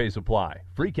and copays apply.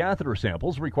 Free catheter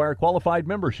samples require qualified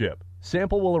membership.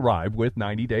 Sample will arrive with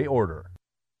 90-day order.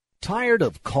 Tired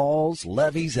of calls,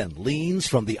 levies, and liens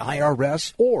from the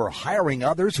IRS or hiring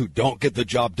others who don't get the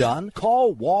job done?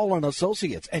 Call Wall &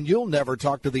 Associates and you'll never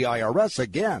talk to the IRS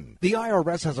again. The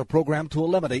IRS has a program to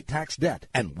eliminate tax debt,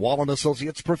 and Wall &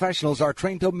 Associates professionals are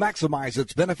trained to maximize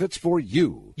its benefits for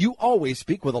you. You always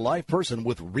speak with a live person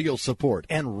with real support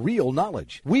and real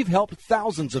knowledge. We've helped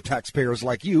thousands of taxpayers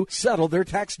like you settle their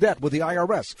tax debt with the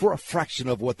IRS for a fraction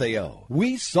of what they owe.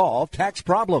 We solve tax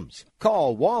problems.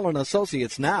 Call Wall &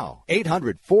 Associates now,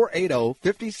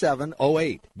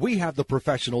 800-480-5708. We have the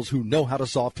professionals who know how to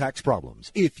solve tax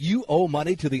problems. If you owe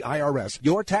money to the IRS,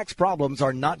 your tax problems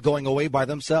are not going away by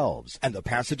themselves, and the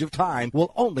passage of time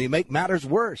will only make matters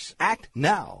worse. Act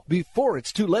now, before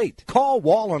it's too late. Call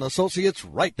Wall & Associates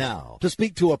right now to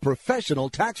speak to a professional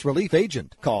tax relief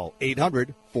agent. Call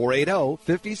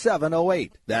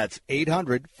 800-480-5708. That's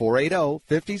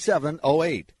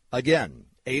 800-480-5708. Again,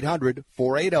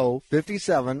 800-480-5708.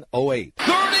 30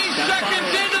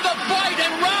 seconds into the fight,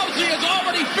 and Rousey is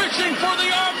already fishing for the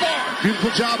armbar.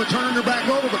 Beautiful job of turning her back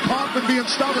over, but Kaufman being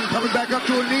stubborn, coming back up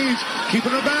to her knees,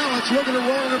 keeping her balance, looking at her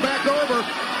rolling her back over.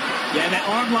 Yeah, and that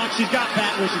arm lock she's got,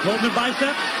 Pat, where she's holding her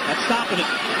bicep, that's stopping it.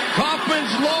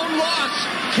 Kaufman's lone loss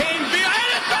came via, and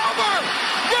it's over!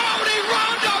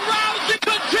 Ronda Rousey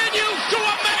continues to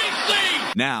amaze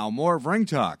me! Now, more of Ring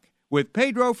Talk with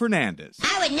Pedro Fernandez.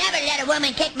 I would never let a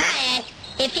woman kick my ass.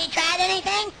 If she tried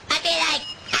anything, I'd be like,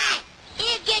 ah,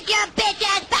 you get your bitch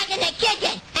ass back in the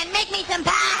kitchen and make me some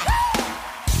pie.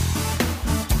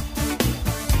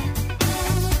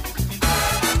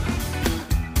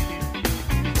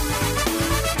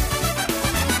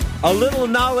 A little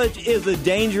knowledge is a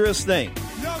dangerous thing,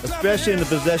 especially in the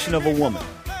possession of a woman.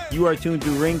 You are tuned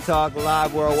to Ring Talk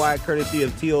Live Worldwide, courtesy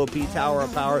of TOP Tower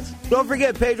of Power. Don't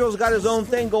forget, Pedro's got his own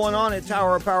thing going on at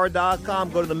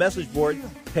towerofpower.com. Go to the message board,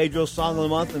 Pedro's Song of the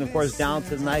Month, and, of course, Down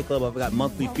to the Nightclub. I've got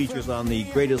monthly features on the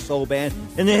greatest soul band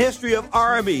in the history of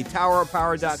R&B,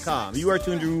 towerofpower.com. You are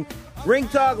tuned to Ring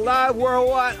Talk Live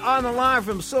Worldwide. On the line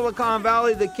from Silicon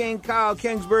Valley, the King, Kyle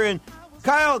Kingsbury. And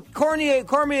Kyle, Cormier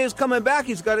is coming back.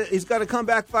 He's got a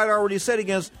comeback fight already set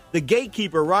against the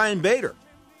gatekeeper, Ryan Bader.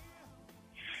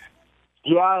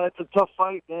 Yeah, that's a tough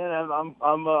fight, man.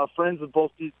 I'm friends with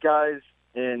both these guys,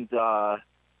 and that's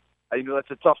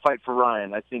a tough fight for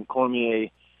Ryan. I think Cormier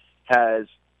has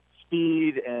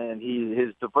speed, and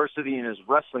his diversity and his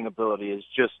wrestling ability is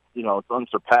just, it's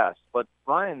unsurpassed. But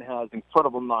Ryan has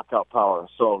incredible knockout power,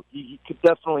 so he could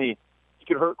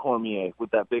hurt Cormier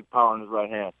with that big power in his right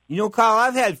hand. Kyle,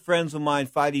 I've had friends of mine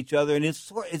fight each other, and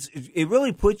it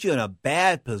really puts you in a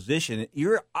bad position.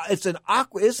 Isn't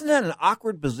that an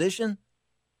awkward position?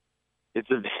 It's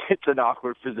an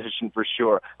awkward position for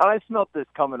sure. And I smelt this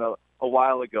coming a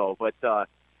while ago, but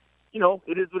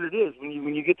it is what it is. When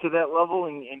you get to that level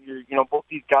and you're both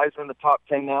these guys are in the top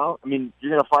 10 now. I mean,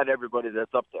 you're going to fight everybody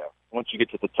that's up there. Once you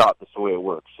get to the top, that's the way it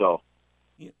works. So,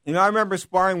 I remember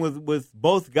sparring with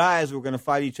both guys who were going to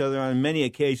fight each other on many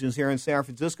occasions here in San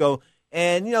Francisco.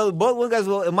 And, both one guys,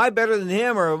 well, am I better than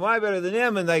him or am I better than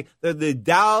him? And, like, the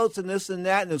doubts and this and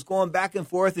that, and it's going back and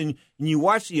forth. And you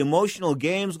watch the emotional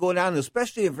games go down,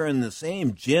 especially if you're in the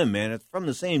same gym, man. It's from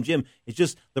the same gym. It's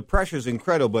just the pressure's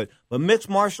incredible. But mixed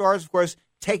martial arts, of course,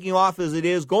 taking off as it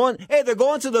is. They're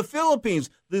going to the Philippines.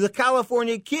 The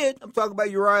California Kid, I'm talking about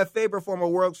Uriah Faber, former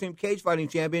World Extreme Cage Fighting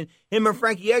Champion. Him and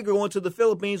Frankie Edgar going to the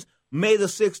Philippines May the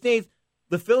 16th.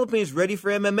 The Philippines ready for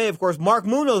MMA. Of course, Mark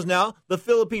Munoz now, the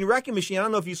Philippine Wrecking Machine. I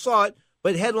don't know if you saw it,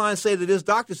 but headlines say that his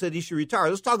doctor said he should retire.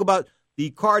 Let's talk about the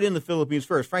card in the Philippines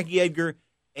first. Frankie Edgar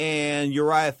and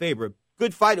Uriah Faber.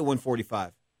 Good fight at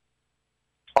 145.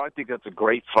 I think that's a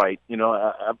great fight.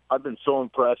 I've been so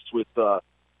impressed with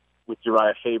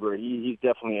Uriah Faber. He's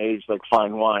definitely aged like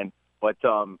fine wine. But,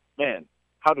 man,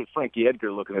 how did Frankie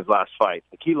Edgar look in his last fight?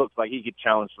 Like, he looked like he could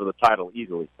challenge for the title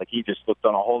easily. Like, he just looked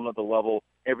on a whole nother level.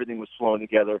 Everything was flowing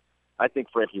together. I think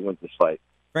Frankie wins this fight.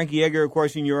 Frankie Edgar, of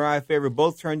course, and Uriah Faber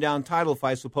both turned down title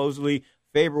fights. Supposedly,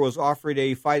 Faber was offered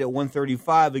a fight at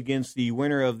 135 against the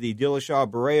winner of the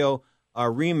Dillashaw-Barreo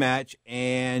rematch,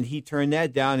 and he turned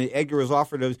that down. And Edgar was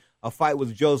offered a fight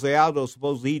with Jose Aldo.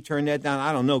 Supposedly, he turned that down.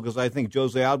 I don't know, because I think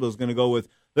Jose Aldo is going to go with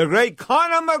the great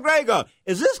Conor McGregor.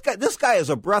 This guy is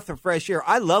a breath of fresh air.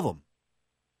 I love him.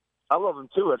 I love him,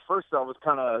 too. At first, I was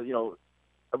kind of,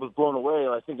 I was blown away. I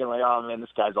was thinking, like, oh, man, this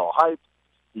guy's all hyped.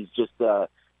 He's just,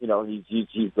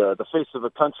 he's the face of the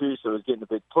country, so he's getting a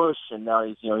big push. And now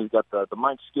he's got the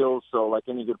mic skills. So, like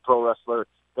any good pro wrestler,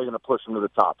 they're going to push him to the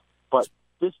top. But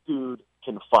this dude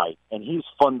can fight, and he's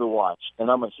fun to watch. And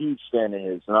I'm a huge fan of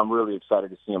his, and I'm really excited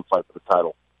to see him fight for the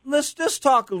title. Let's just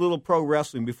talk a little pro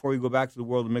wrestling before we go back to the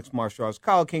world of mixed martial arts.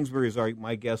 Kyle Kingsbury is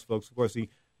my guest, folks. Of course, he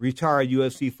retired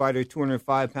UFC fighter,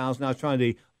 205 pounds, now trying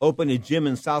to open a gym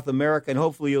in South America, and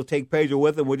hopefully he'll take Pedro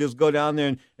with him. We'll just go down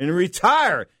there and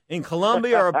retire in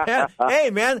Colombia or Panama. Hey,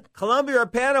 man, Colombia or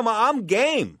Panama, I'm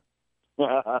game.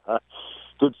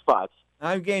 Good spots.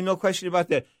 I'm game, no question about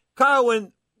that. Kyle,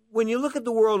 when you look at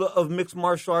the world of mixed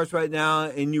martial arts right now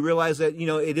and you realize that,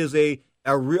 it is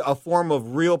a form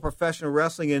of real professional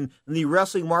wrestling, and the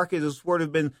wrestling market has sort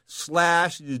of been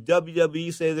slashed. The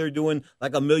WWE say they're doing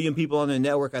like 1 million people on their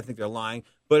network. I think they're lying,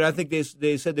 but I think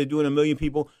they said they're doing 1 million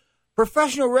people.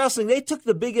 Professional wrestling, they took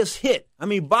the biggest hit. I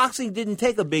mean, boxing didn't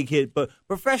take a big hit, but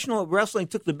professional wrestling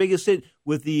took the biggest hit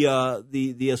with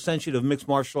the ascension of mixed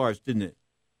martial arts, didn't it?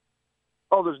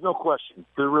 Oh, there's no question.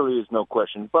 There really is no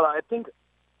question. But I think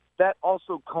that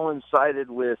also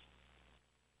coincided with,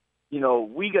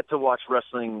 we get to watch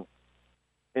wrestling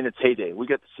in its heyday. We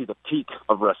get to see the peak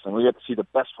of wrestling. We get to see the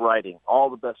best writing, all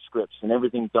the best scripts, and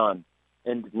everything done.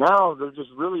 And now they're just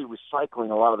really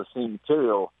recycling a lot of the same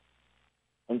material.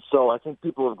 And so I think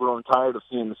people have grown tired of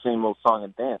seeing the same old song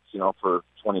and dance, for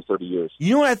 20, 30 years.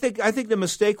 You know what I think? I think the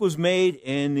mistake was made,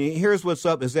 and here's what's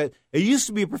up, is that it used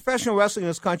to be professional wrestling in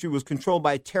this country was controlled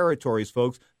by territories,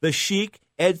 folks. The Sheik,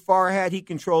 Ed Farhat, he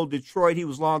controlled Detroit. He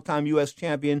was longtime U.S.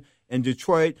 champion in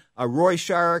Detroit. Roy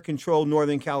Shire controlled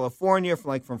Northern California,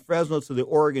 from Fresno to the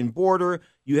Oregon border.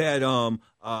 You had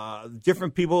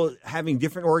different people having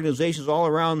different organizations all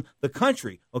around the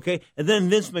country, okay? And then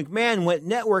Vince McMahon went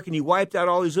network, and he wiped out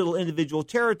all these little individual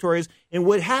territories. And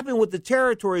what happened with the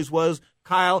territories was,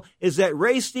 Kyle, is that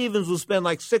Ray Stevens would spend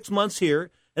like 6 months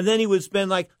here. And then he would spend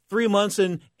like 3 months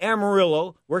in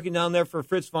Amarillo working down there for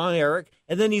Fritz von Erich.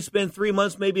 And then he'd spend 3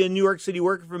 months maybe in New York City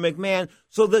working for McMahon.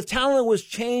 So the talent was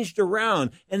changed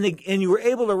around, and you were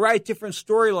able to write different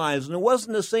storylines. And it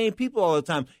wasn't the same people all the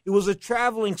time. It was a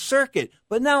traveling circuit.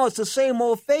 But now it's the same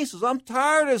old faces. I'm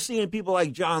tired of seeing people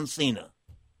like John Cena.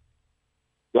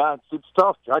 Yeah, it's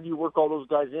tough. How do you work all those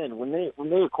guys in? When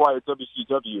they acquired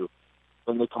WCW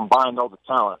and they combined all the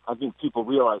talent, I think people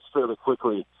realized fairly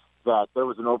quickly that there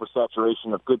was an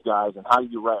oversaturation of good guys, and how do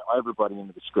you write everybody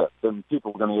into the script? Then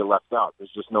people are going to get left out.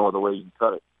 There's just no other way you can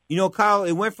cut it. You know, Kyle,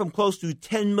 it went from close to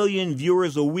 10 million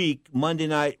viewers a week. Monday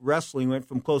Night Wrestling went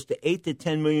from close to 8 to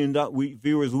 10 million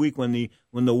viewers a week when the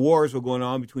wars were going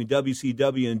on between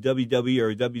WCW and WWE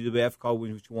or WWF, call it what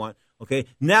you want. Okay,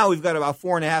 now we've got about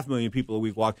 4.5 million people a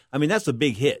week walk. I mean, that's a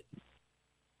big hit.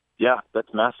 Yeah,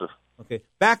 that's massive. Okay,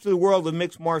 back to the world of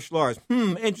mixed martial arts.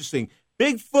 Interesting.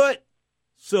 Bigfoot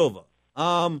Silva.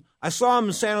 I saw him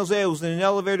in San Jose. I was in an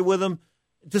elevator with him.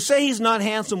 To say he's not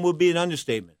handsome would be an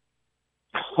understatement.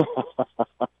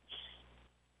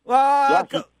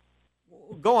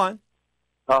 Go on.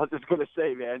 I was just going to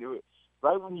say, man,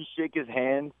 right when you shake his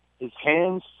hands,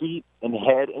 feet, and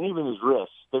head, and even his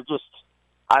wrists, they're just,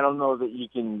 I don't know that you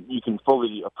can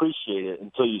fully appreciate it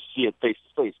until you see it face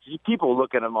to face. Because people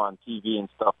look at him on TV and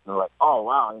stuff, and they're like, oh,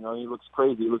 wow, he looks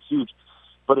crazy, he looks huge.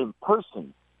 But in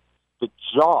person, the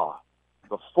jaw,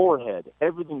 the forehead,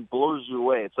 everything blows you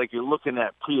away. It's like you're looking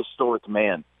at prehistoric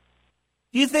man.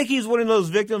 Do you think he's one of those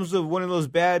victims of one of those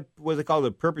bad, what's it called,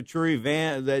 the pituitary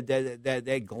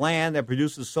that gland that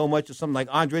produces so much of something like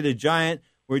Andre the Giant,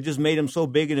 where it just made him so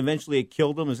big and eventually it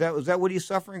killed him? Is that what he's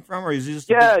suffering from, or is he just?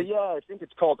 Yeah. I think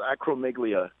it's called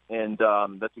acromegalia, and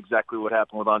that's exactly what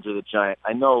happened with Andre the Giant.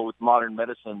 I know with modern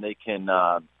medicine they can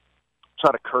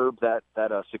try to curb that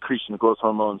secretion of growth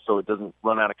hormone so it doesn't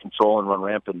run out of control and run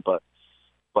rampant. But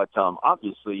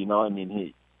obviously,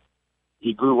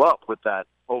 he grew up with that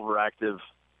overactive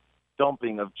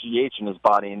dumping of GH in his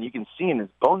body, and you can see in his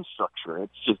bone structure,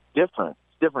 it's just different.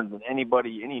 It's different than any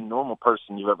normal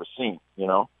person you've ever seen,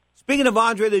 Speaking of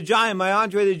Andre the Giant, my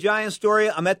Andre the Giant story,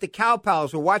 I'm at the Cow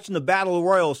Palace. We're watching the Battle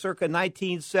Royal circa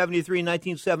 1973,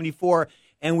 1974,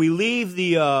 and we leave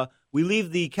the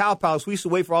Cow Palace. We used to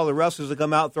wait for all the wrestlers to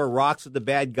come out and throw rocks at the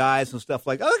bad guys and stuff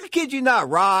like that. I kid you not,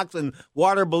 rocks and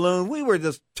water balloons. We were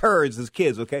just turds as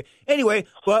kids, okay? Anyway,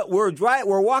 but we're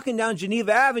walking down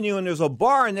Geneva Avenue, and there's a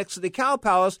bar next to the Cow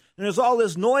Palace, and there's all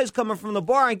this noise coming from the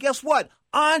bar, and guess what?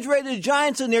 Andre the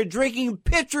Giant's in there drinking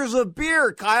pitchers of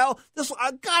beer, Kyle.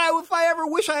 God, if I ever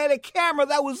wish I had a camera,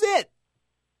 that was it.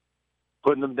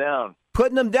 Putting them down.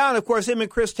 Of course, him and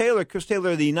Chris Taylor,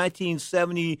 the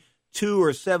 1972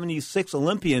 or 76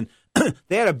 Olympian,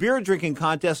 they had a beer drinking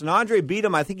contest, and Andre beat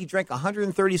him. I think he drank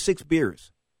 136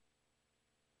 beers.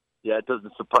 Yeah, it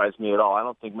doesn't surprise me at all. I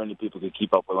don't think many people could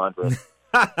keep up with Andre.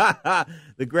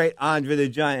 The great Andre the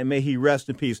Giant, and may he rest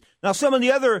in peace. Now, some of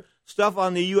the other stuff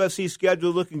on the UFC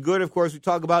schedule looking good. Of course, we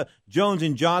talk about Jones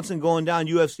and Johnson going down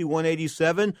UFC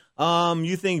 187.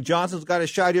 You think Johnson's got a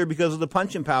shot here because of the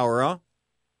punching power, huh?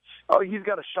 Oh, he's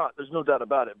got a shot. There's no doubt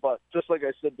about it. But just like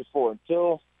I said before,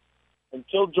 until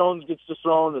Jones gets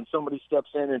dethroned and somebody steps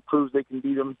in and proves they can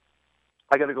beat him,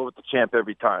 I got to go with the champ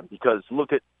every time, because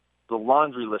look at the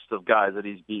laundry list of guys that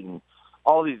he's beaten.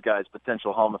 All these guys,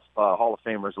 potential Hall of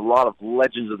Famers, a lot of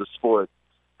legends of the sport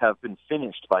have been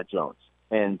finished by Jones.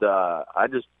 And I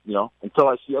just, until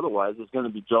I see otherwise, it's going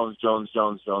to be Jones.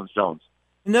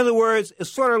 In other words, it's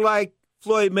sort of like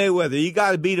Floyd Mayweather. You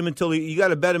got to beat him you got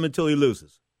to bet him until he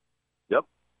loses. Yep.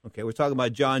 Okay, we're talking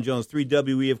about John Jones,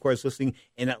 3WE, of course, listening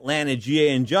in Atlanta,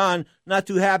 GA. And John, not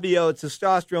too happy it's a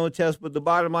testosterone test, but the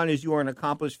bottom line is you are an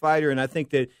accomplished fighter, and I think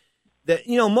that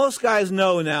most guys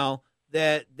know now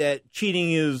that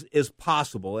cheating is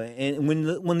possible. And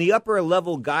when the upper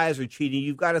level guys are cheating,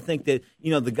 you've got to think that,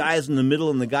 the guys in the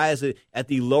middle and the guys at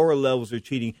the lower levels are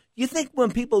cheating. Do you think when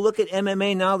people look at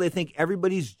MMA now, they think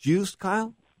everybody's juiced,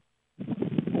 Kyle?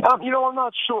 I'm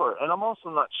not sure. And I'm also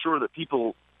not sure that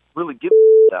people really give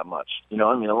that much. A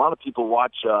lot of people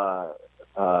watch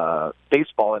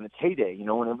baseball in its heyday,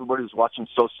 when everybody was watching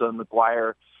Sosa and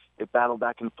McGuire. They battled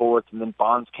back and forth, and then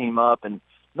Bonds came up, and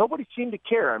nobody seemed to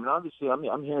care. Obviously,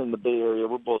 I'm here in the Bay Area.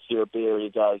 We're both here, Bay Area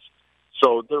guys.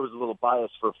 So there was a little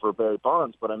bias for Barry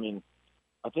Bonds. But,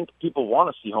 I think people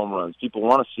want to see home runs. People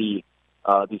want to see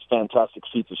these fantastic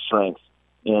feats of strength.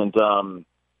 And,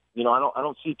 I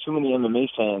don't see too many MMA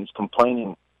fans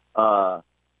complaining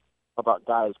about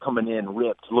guys coming in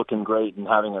ripped, looking great, and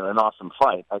having an awesome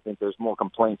fight. I think there's more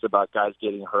complaints about guys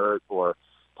getting hurt or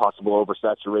possible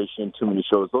oversaturation, too many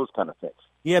shows, those kind of things.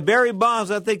 Yeah, Barry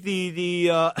Bonds, I think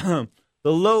the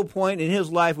the low point in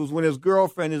his life was when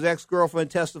his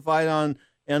ex-girlfriend, testified on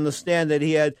the stand that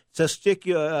he had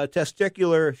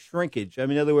testicular shrinkage. I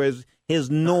mean, in other words, his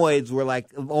noids were like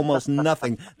almost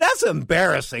nothing. That's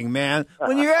embarrassing, man.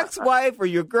 When your ex-wife or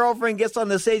your girlfriend gets on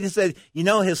the stage and says,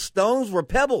 his stones were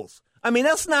pebbles. I mean,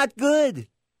 that's not good.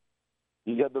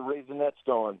 You got the Raisinets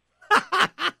going.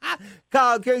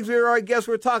 Kyle Kingsbury, our guest.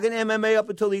 We're talking MMA up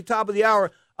until the top of the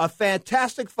hour. A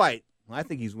fantastic fight. I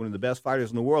think he's one of the best fighters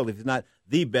in the world, if he's not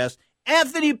the best.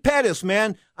 Anthony Pettis,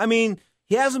 man. I mean,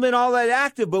 he hasn't been all that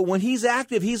active, but when he's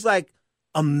active, he's like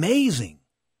amazing.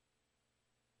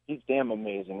 He's damn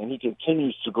amazing, and he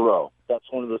continues to grow. That's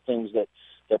one of the things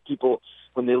that people,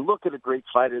 when they look at a great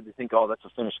fighter, they think, oh, that's a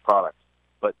finished product.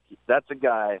 But that's a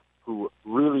guy who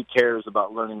really cares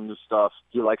about learning new stuff.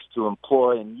 He likes to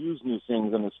employ and use new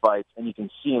things in his fights, and you can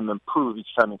see him improve each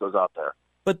time he goes out there.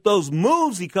 But those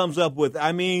moves he comes up with,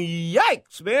 I mean,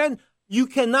 yikes, man. You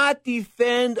cannot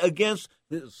defend against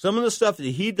some of the stuff that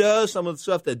he does, some of the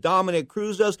stuff that Dominic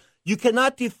Cruz does. You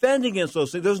cannot defend against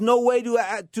those things. There's no way to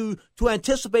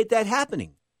anticipate that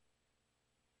happening.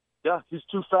 Yeah, he's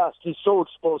too fast. He's so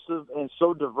explosive and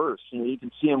so diverse. You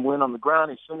can see him win on the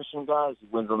ground. He's finishing guys. He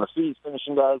wins on the feet. He's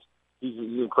finishing guys. He's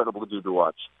incredible dude to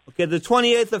watch. Okay, the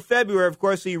 28th of February, of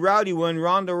course, the rowdy one,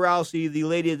 Ronda Rousey, the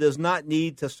lady that does not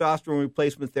need testosterone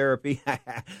replacement therapy.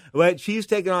 But she's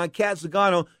taking on Kat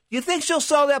Zingano. Do you think she'll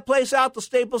sell that place out, the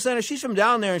Staples Center? She's from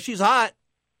down there, and she's hot.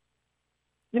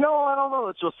 I don't know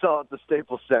that she'll sell at the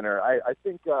Staples Center. I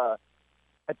think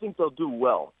they'll do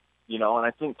well, and I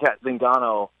think Kat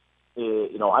Zingano,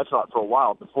 I thought for a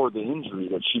while before the injury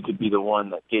that she could be the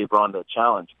one that gave Ronda a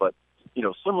challenge. But,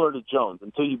 similar to Jones,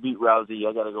 until you beat Rousey,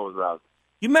 I got to go with Rousey.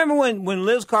 You remember when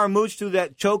Liz Carmouche threw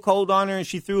that chokehold on her and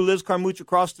she threw Liz Carmouche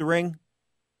across the ring?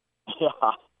 Yeah.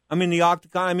 I mean, the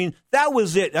octagon. I mean, that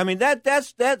was it. I mean, that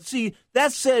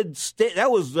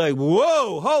was like,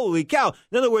 whoa, holy cow.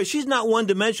 In other words, she's not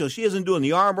one-dimensional. She isn't doing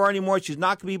the armbar anymore. She's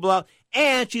not going to be blocked.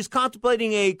 And she's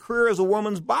contemplating a career as a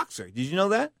woman's boxer. Did you know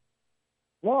that?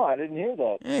 No, I didn't hear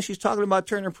that. Yeah, she's talking about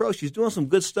turning pro. She's doing some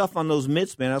good stuff on those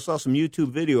mitts, man. I saw some YouTube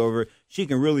video of her. She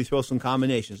can really throw some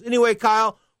combinations. Anyway,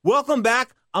 Kyle, welcome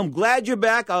back. I'm glad you're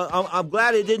back. I'm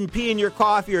glad it didn't pee in your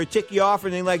coffee or tick you off or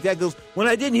anything like that. Because when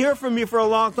I didn't hear from you for a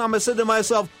long time, I said to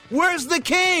myself, where's the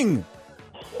king?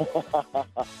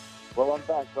 Well, I'm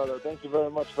back, brother. Thank you very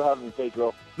much for having me,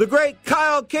 Pedro. The great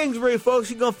Kyle Kingsbury,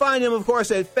 folks. You can find him, of course,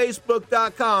 at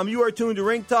Facebook.com. You are tuned to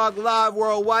Ring Talk Live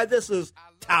Worldwide. This is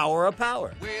Tower of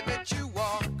Power. The way that you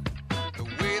walk, the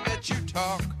way that you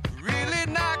talk, really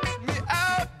knocks me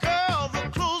out, girl. The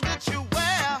clothes that you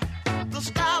wear, the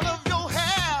style of your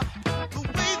hair, the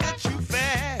way that you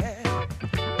fare.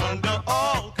 Under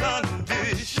all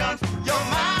conditions, you're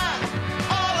mine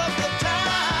all of the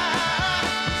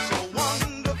time. So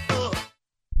wonderful.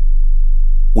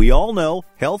 We all know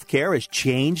healthcare has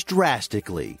changed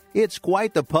drastically. It's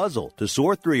quite the puzzle to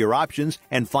sort through your options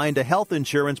and find a health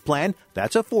insurance plan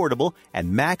that's affordable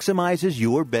and maximizes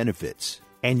your benefits.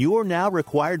 And you're now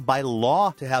required by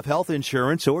law to have health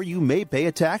insurance, or you may pay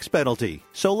a tax penalty.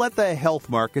 So let the Health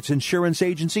Markets Insurance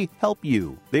Agency help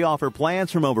you. They offer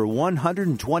plans from over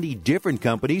 120 different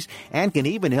companies and can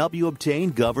even help you obtain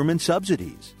government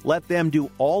subsidies. Let them do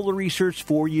all the research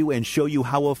for you and show you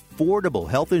how affordable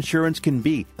health insurance can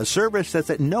be, a service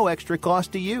that's at no extra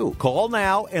cost to you. Call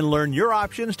now and learn your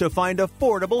options to find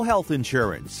affordable health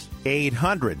insurance.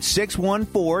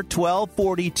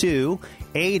 800-614-1242.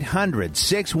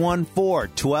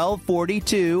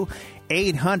 800-614-1242.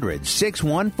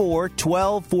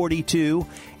 800-614-1242.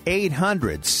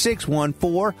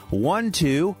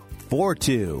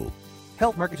 800-614-1242.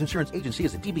 Health Markets Insurance Agency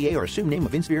is a DBA or assumed name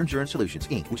of Insphere Insurance Solutions,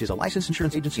 Inc., which is a licensed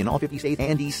insurance agency in all 50 states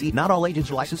and D.C. Not all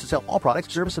agents are licensed to sell all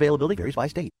products. Service availability varies by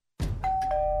state.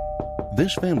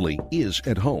 This family is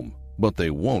at home, but they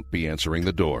won't be answering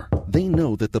the door. They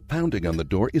know that the pounding on the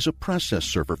door is a process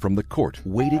server from the court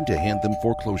waiting to hand them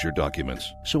foreclosure documents.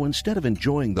 So instead of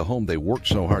enjoying the home they worked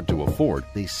so hard to afford,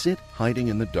 they sit hiding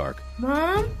in the dark.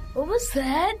 Mom, what was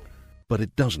that? But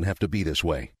it doesn't have to be this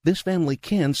way. This family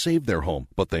can save their home,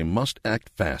 but they must act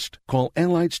fast. Call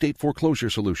Allied State Foreclosure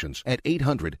Solutions at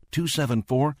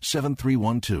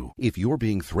 800-274-7312. If you're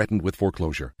being threatened with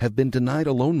foreclosure, have been denied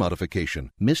a loan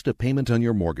modification, missed a payment on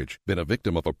your mortgage, been a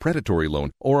victim of a predatory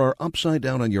loan, or are upside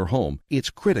down on your home, it's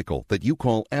critical that you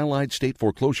call Allied State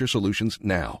Foreclosure Solutions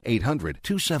now.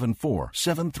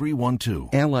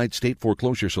 800-274-7312. Allied State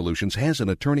Foreclosure Solutions has an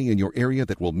attorney in your area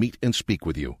that will meet and speak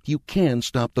with you. You can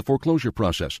stop the foreclosure foreclosure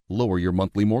process, lower your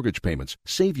monthly mortgage payments,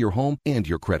 save your home and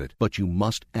your credit. But you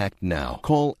must act now.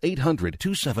 Call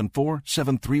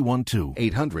 800-274-7312.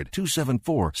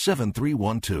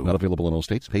 800-274-7312. Not available in all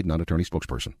states. Paid non-attorney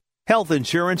spokesperson. Health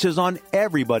insurance is on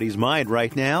everybody's mind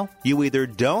right now. You either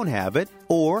don't have it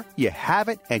or you have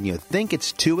it and you think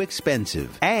it's too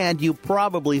expensive. And you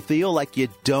probably feel like you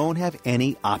don't have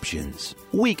any options.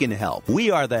 We can help. We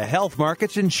are the Health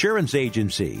Markets Insurance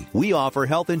Agency. We offer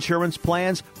health insurance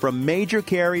plans from major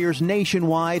carriers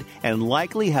nationwide and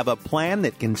likely have a plan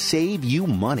that can save you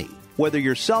money. Whether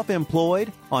you're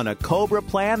self-employed, on a COBRA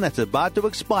plan that's about to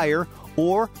expire,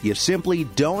 or you simply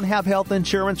don't have health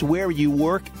insurance where you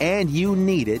work and you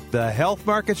need it, the Health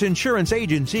Markets Insurance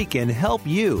Agency can help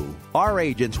you. Our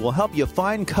agents will help you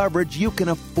find coverage you can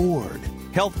afford.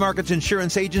 Health Markets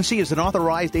Insurance Agency is an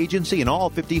authorized agency in all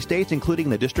 50 states, including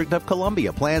the District of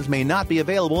Columbia. Plans may not be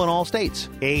available in all states.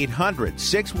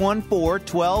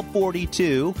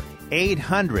 800-614-1242.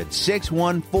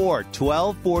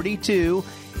 800-614-1242.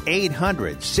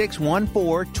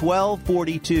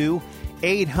 800-614-1242.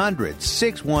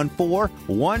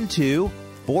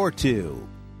 800-614-1242.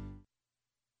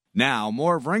 Now,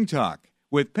 more of Ring Talk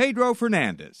with Pedro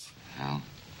Fernandez. Well,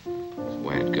 that's the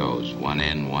way it goes. One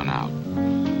in, one out.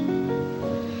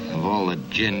 Of all the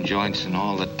gin joints in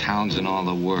all the towns in all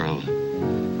the world,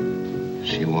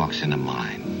 she walks into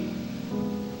mine.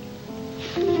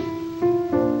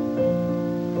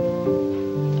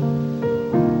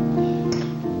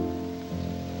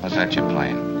 What's that you're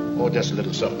playing? Oh, just a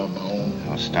little something on my own.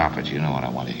 Oh, stop it. You know what I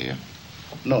want to hear.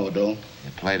 No, I don't.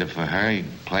 You played it for her, you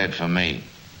play it for me.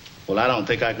 Well, I don't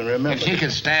think I can remember. If she can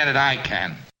stand it, I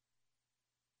can.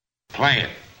 Play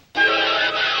it.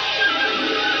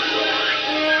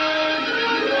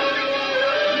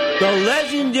 The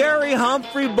legendary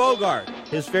Humphrey Bogart.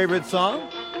 His favorite song,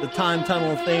 the Time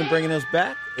Tunnel of Fame, bringing us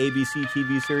back. ABC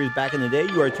TV series back in the day.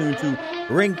 You are tuned to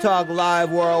Ring Talk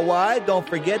Live Worldwide. Don't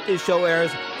forget, this show airs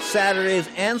Saturdays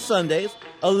and Sundays,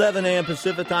 11 a.m.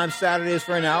 Pacific Time. Saturdays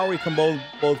for an hour. We combine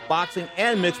both boxing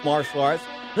and mixed martial arts.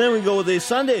 Then we go with a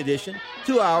Sunday edition,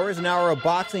 2 hours, an hour of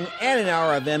boxing and an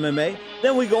hour of MMA.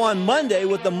 Then we go on Monday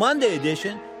with the Monday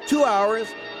edition, 2 hours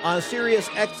on Sirius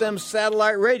XM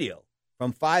satellite radio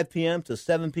from 5 p.m. to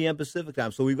 7 p.m. Pacific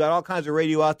Time. So we've got all kinds of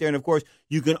radio out there. And, of course,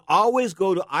 you can always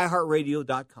go to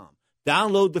iHeartRadio.com.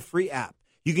 Download the free app.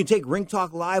 You can take Ring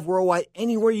Talk Live Worldwide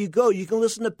anywhere you go. You can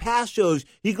listen to past shows.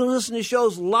 You can listen to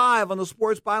shows live on the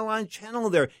Sports Byline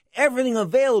channel there. Everything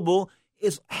available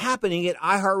is happening at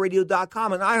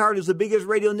iHeartRadio.com. And iHeart is the biggest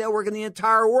radio network in the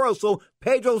entire world. So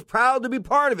Pedro's proud to be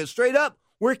part of it. Straight up,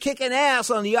 we're kicking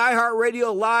ass on the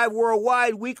iHeartRadio Live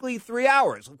Worldwide weekly 3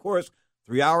 hours. Of course,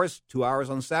 3 hours, 2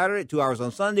 hours on Saturday, 2 hours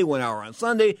on Sunday, 1 hour on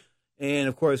Sunday, and,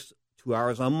 of course, 2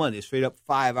 hours on Monday. Straight up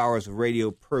 5 hours of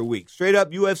radio per week. Straight up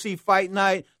UFC Fight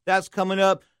Night, that's coming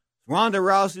up. Ronda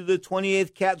Rousey, the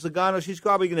 28th, Cat Zagano. She's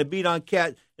probably going to beat on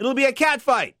Cat. It'll be a cat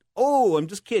fight. Oh, I'm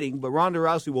just kidding, but Ronda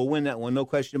Rousey will win that one, no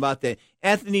question about that.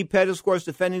 Anthony Pettis, of course,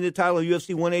 defending the title of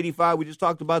UFC 185. We just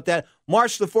talked about that.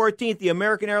 March the 14th, the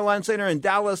American Airlines Center in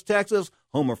Dallas, Texas,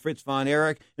 home of Fritz von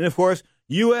Erich. And, of course,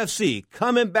 UFC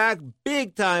coming back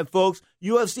big time, folks.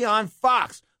 UFC on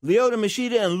Fox. Lyoto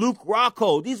Machida and Luke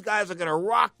Rockhold. These guys are going to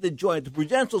rock the joint at the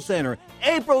Prudential Center.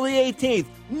 April the 18th,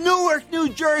 Newark, New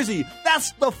Jersey.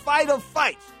 That's the fight of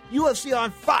fights. UFC on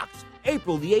Fox,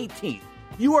 April the 18th.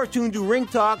 You are tuned to Ring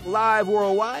Talk Live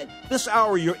Worldwide. This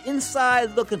hour, you're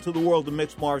inside looking to the world of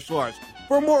mixed martial arts.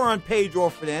 For more on Pedro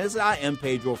Fernandez, I am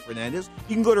Pedro Fernandez,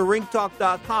 you can go to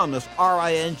ringtalk.com. That's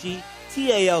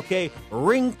RINGTALK,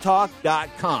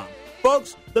 ringtalk.com.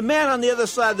 Folks, the man on the other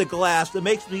side of the glass that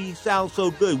makes me sound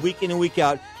so good week in and week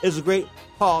out is the great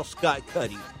Paul Scott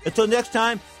Cuddy. Until next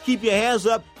time, keep your hands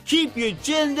up, keep your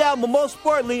chin down, but most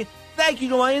importantly, thank you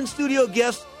to my in-studio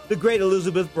guest, the great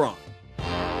Elizabeth Braun.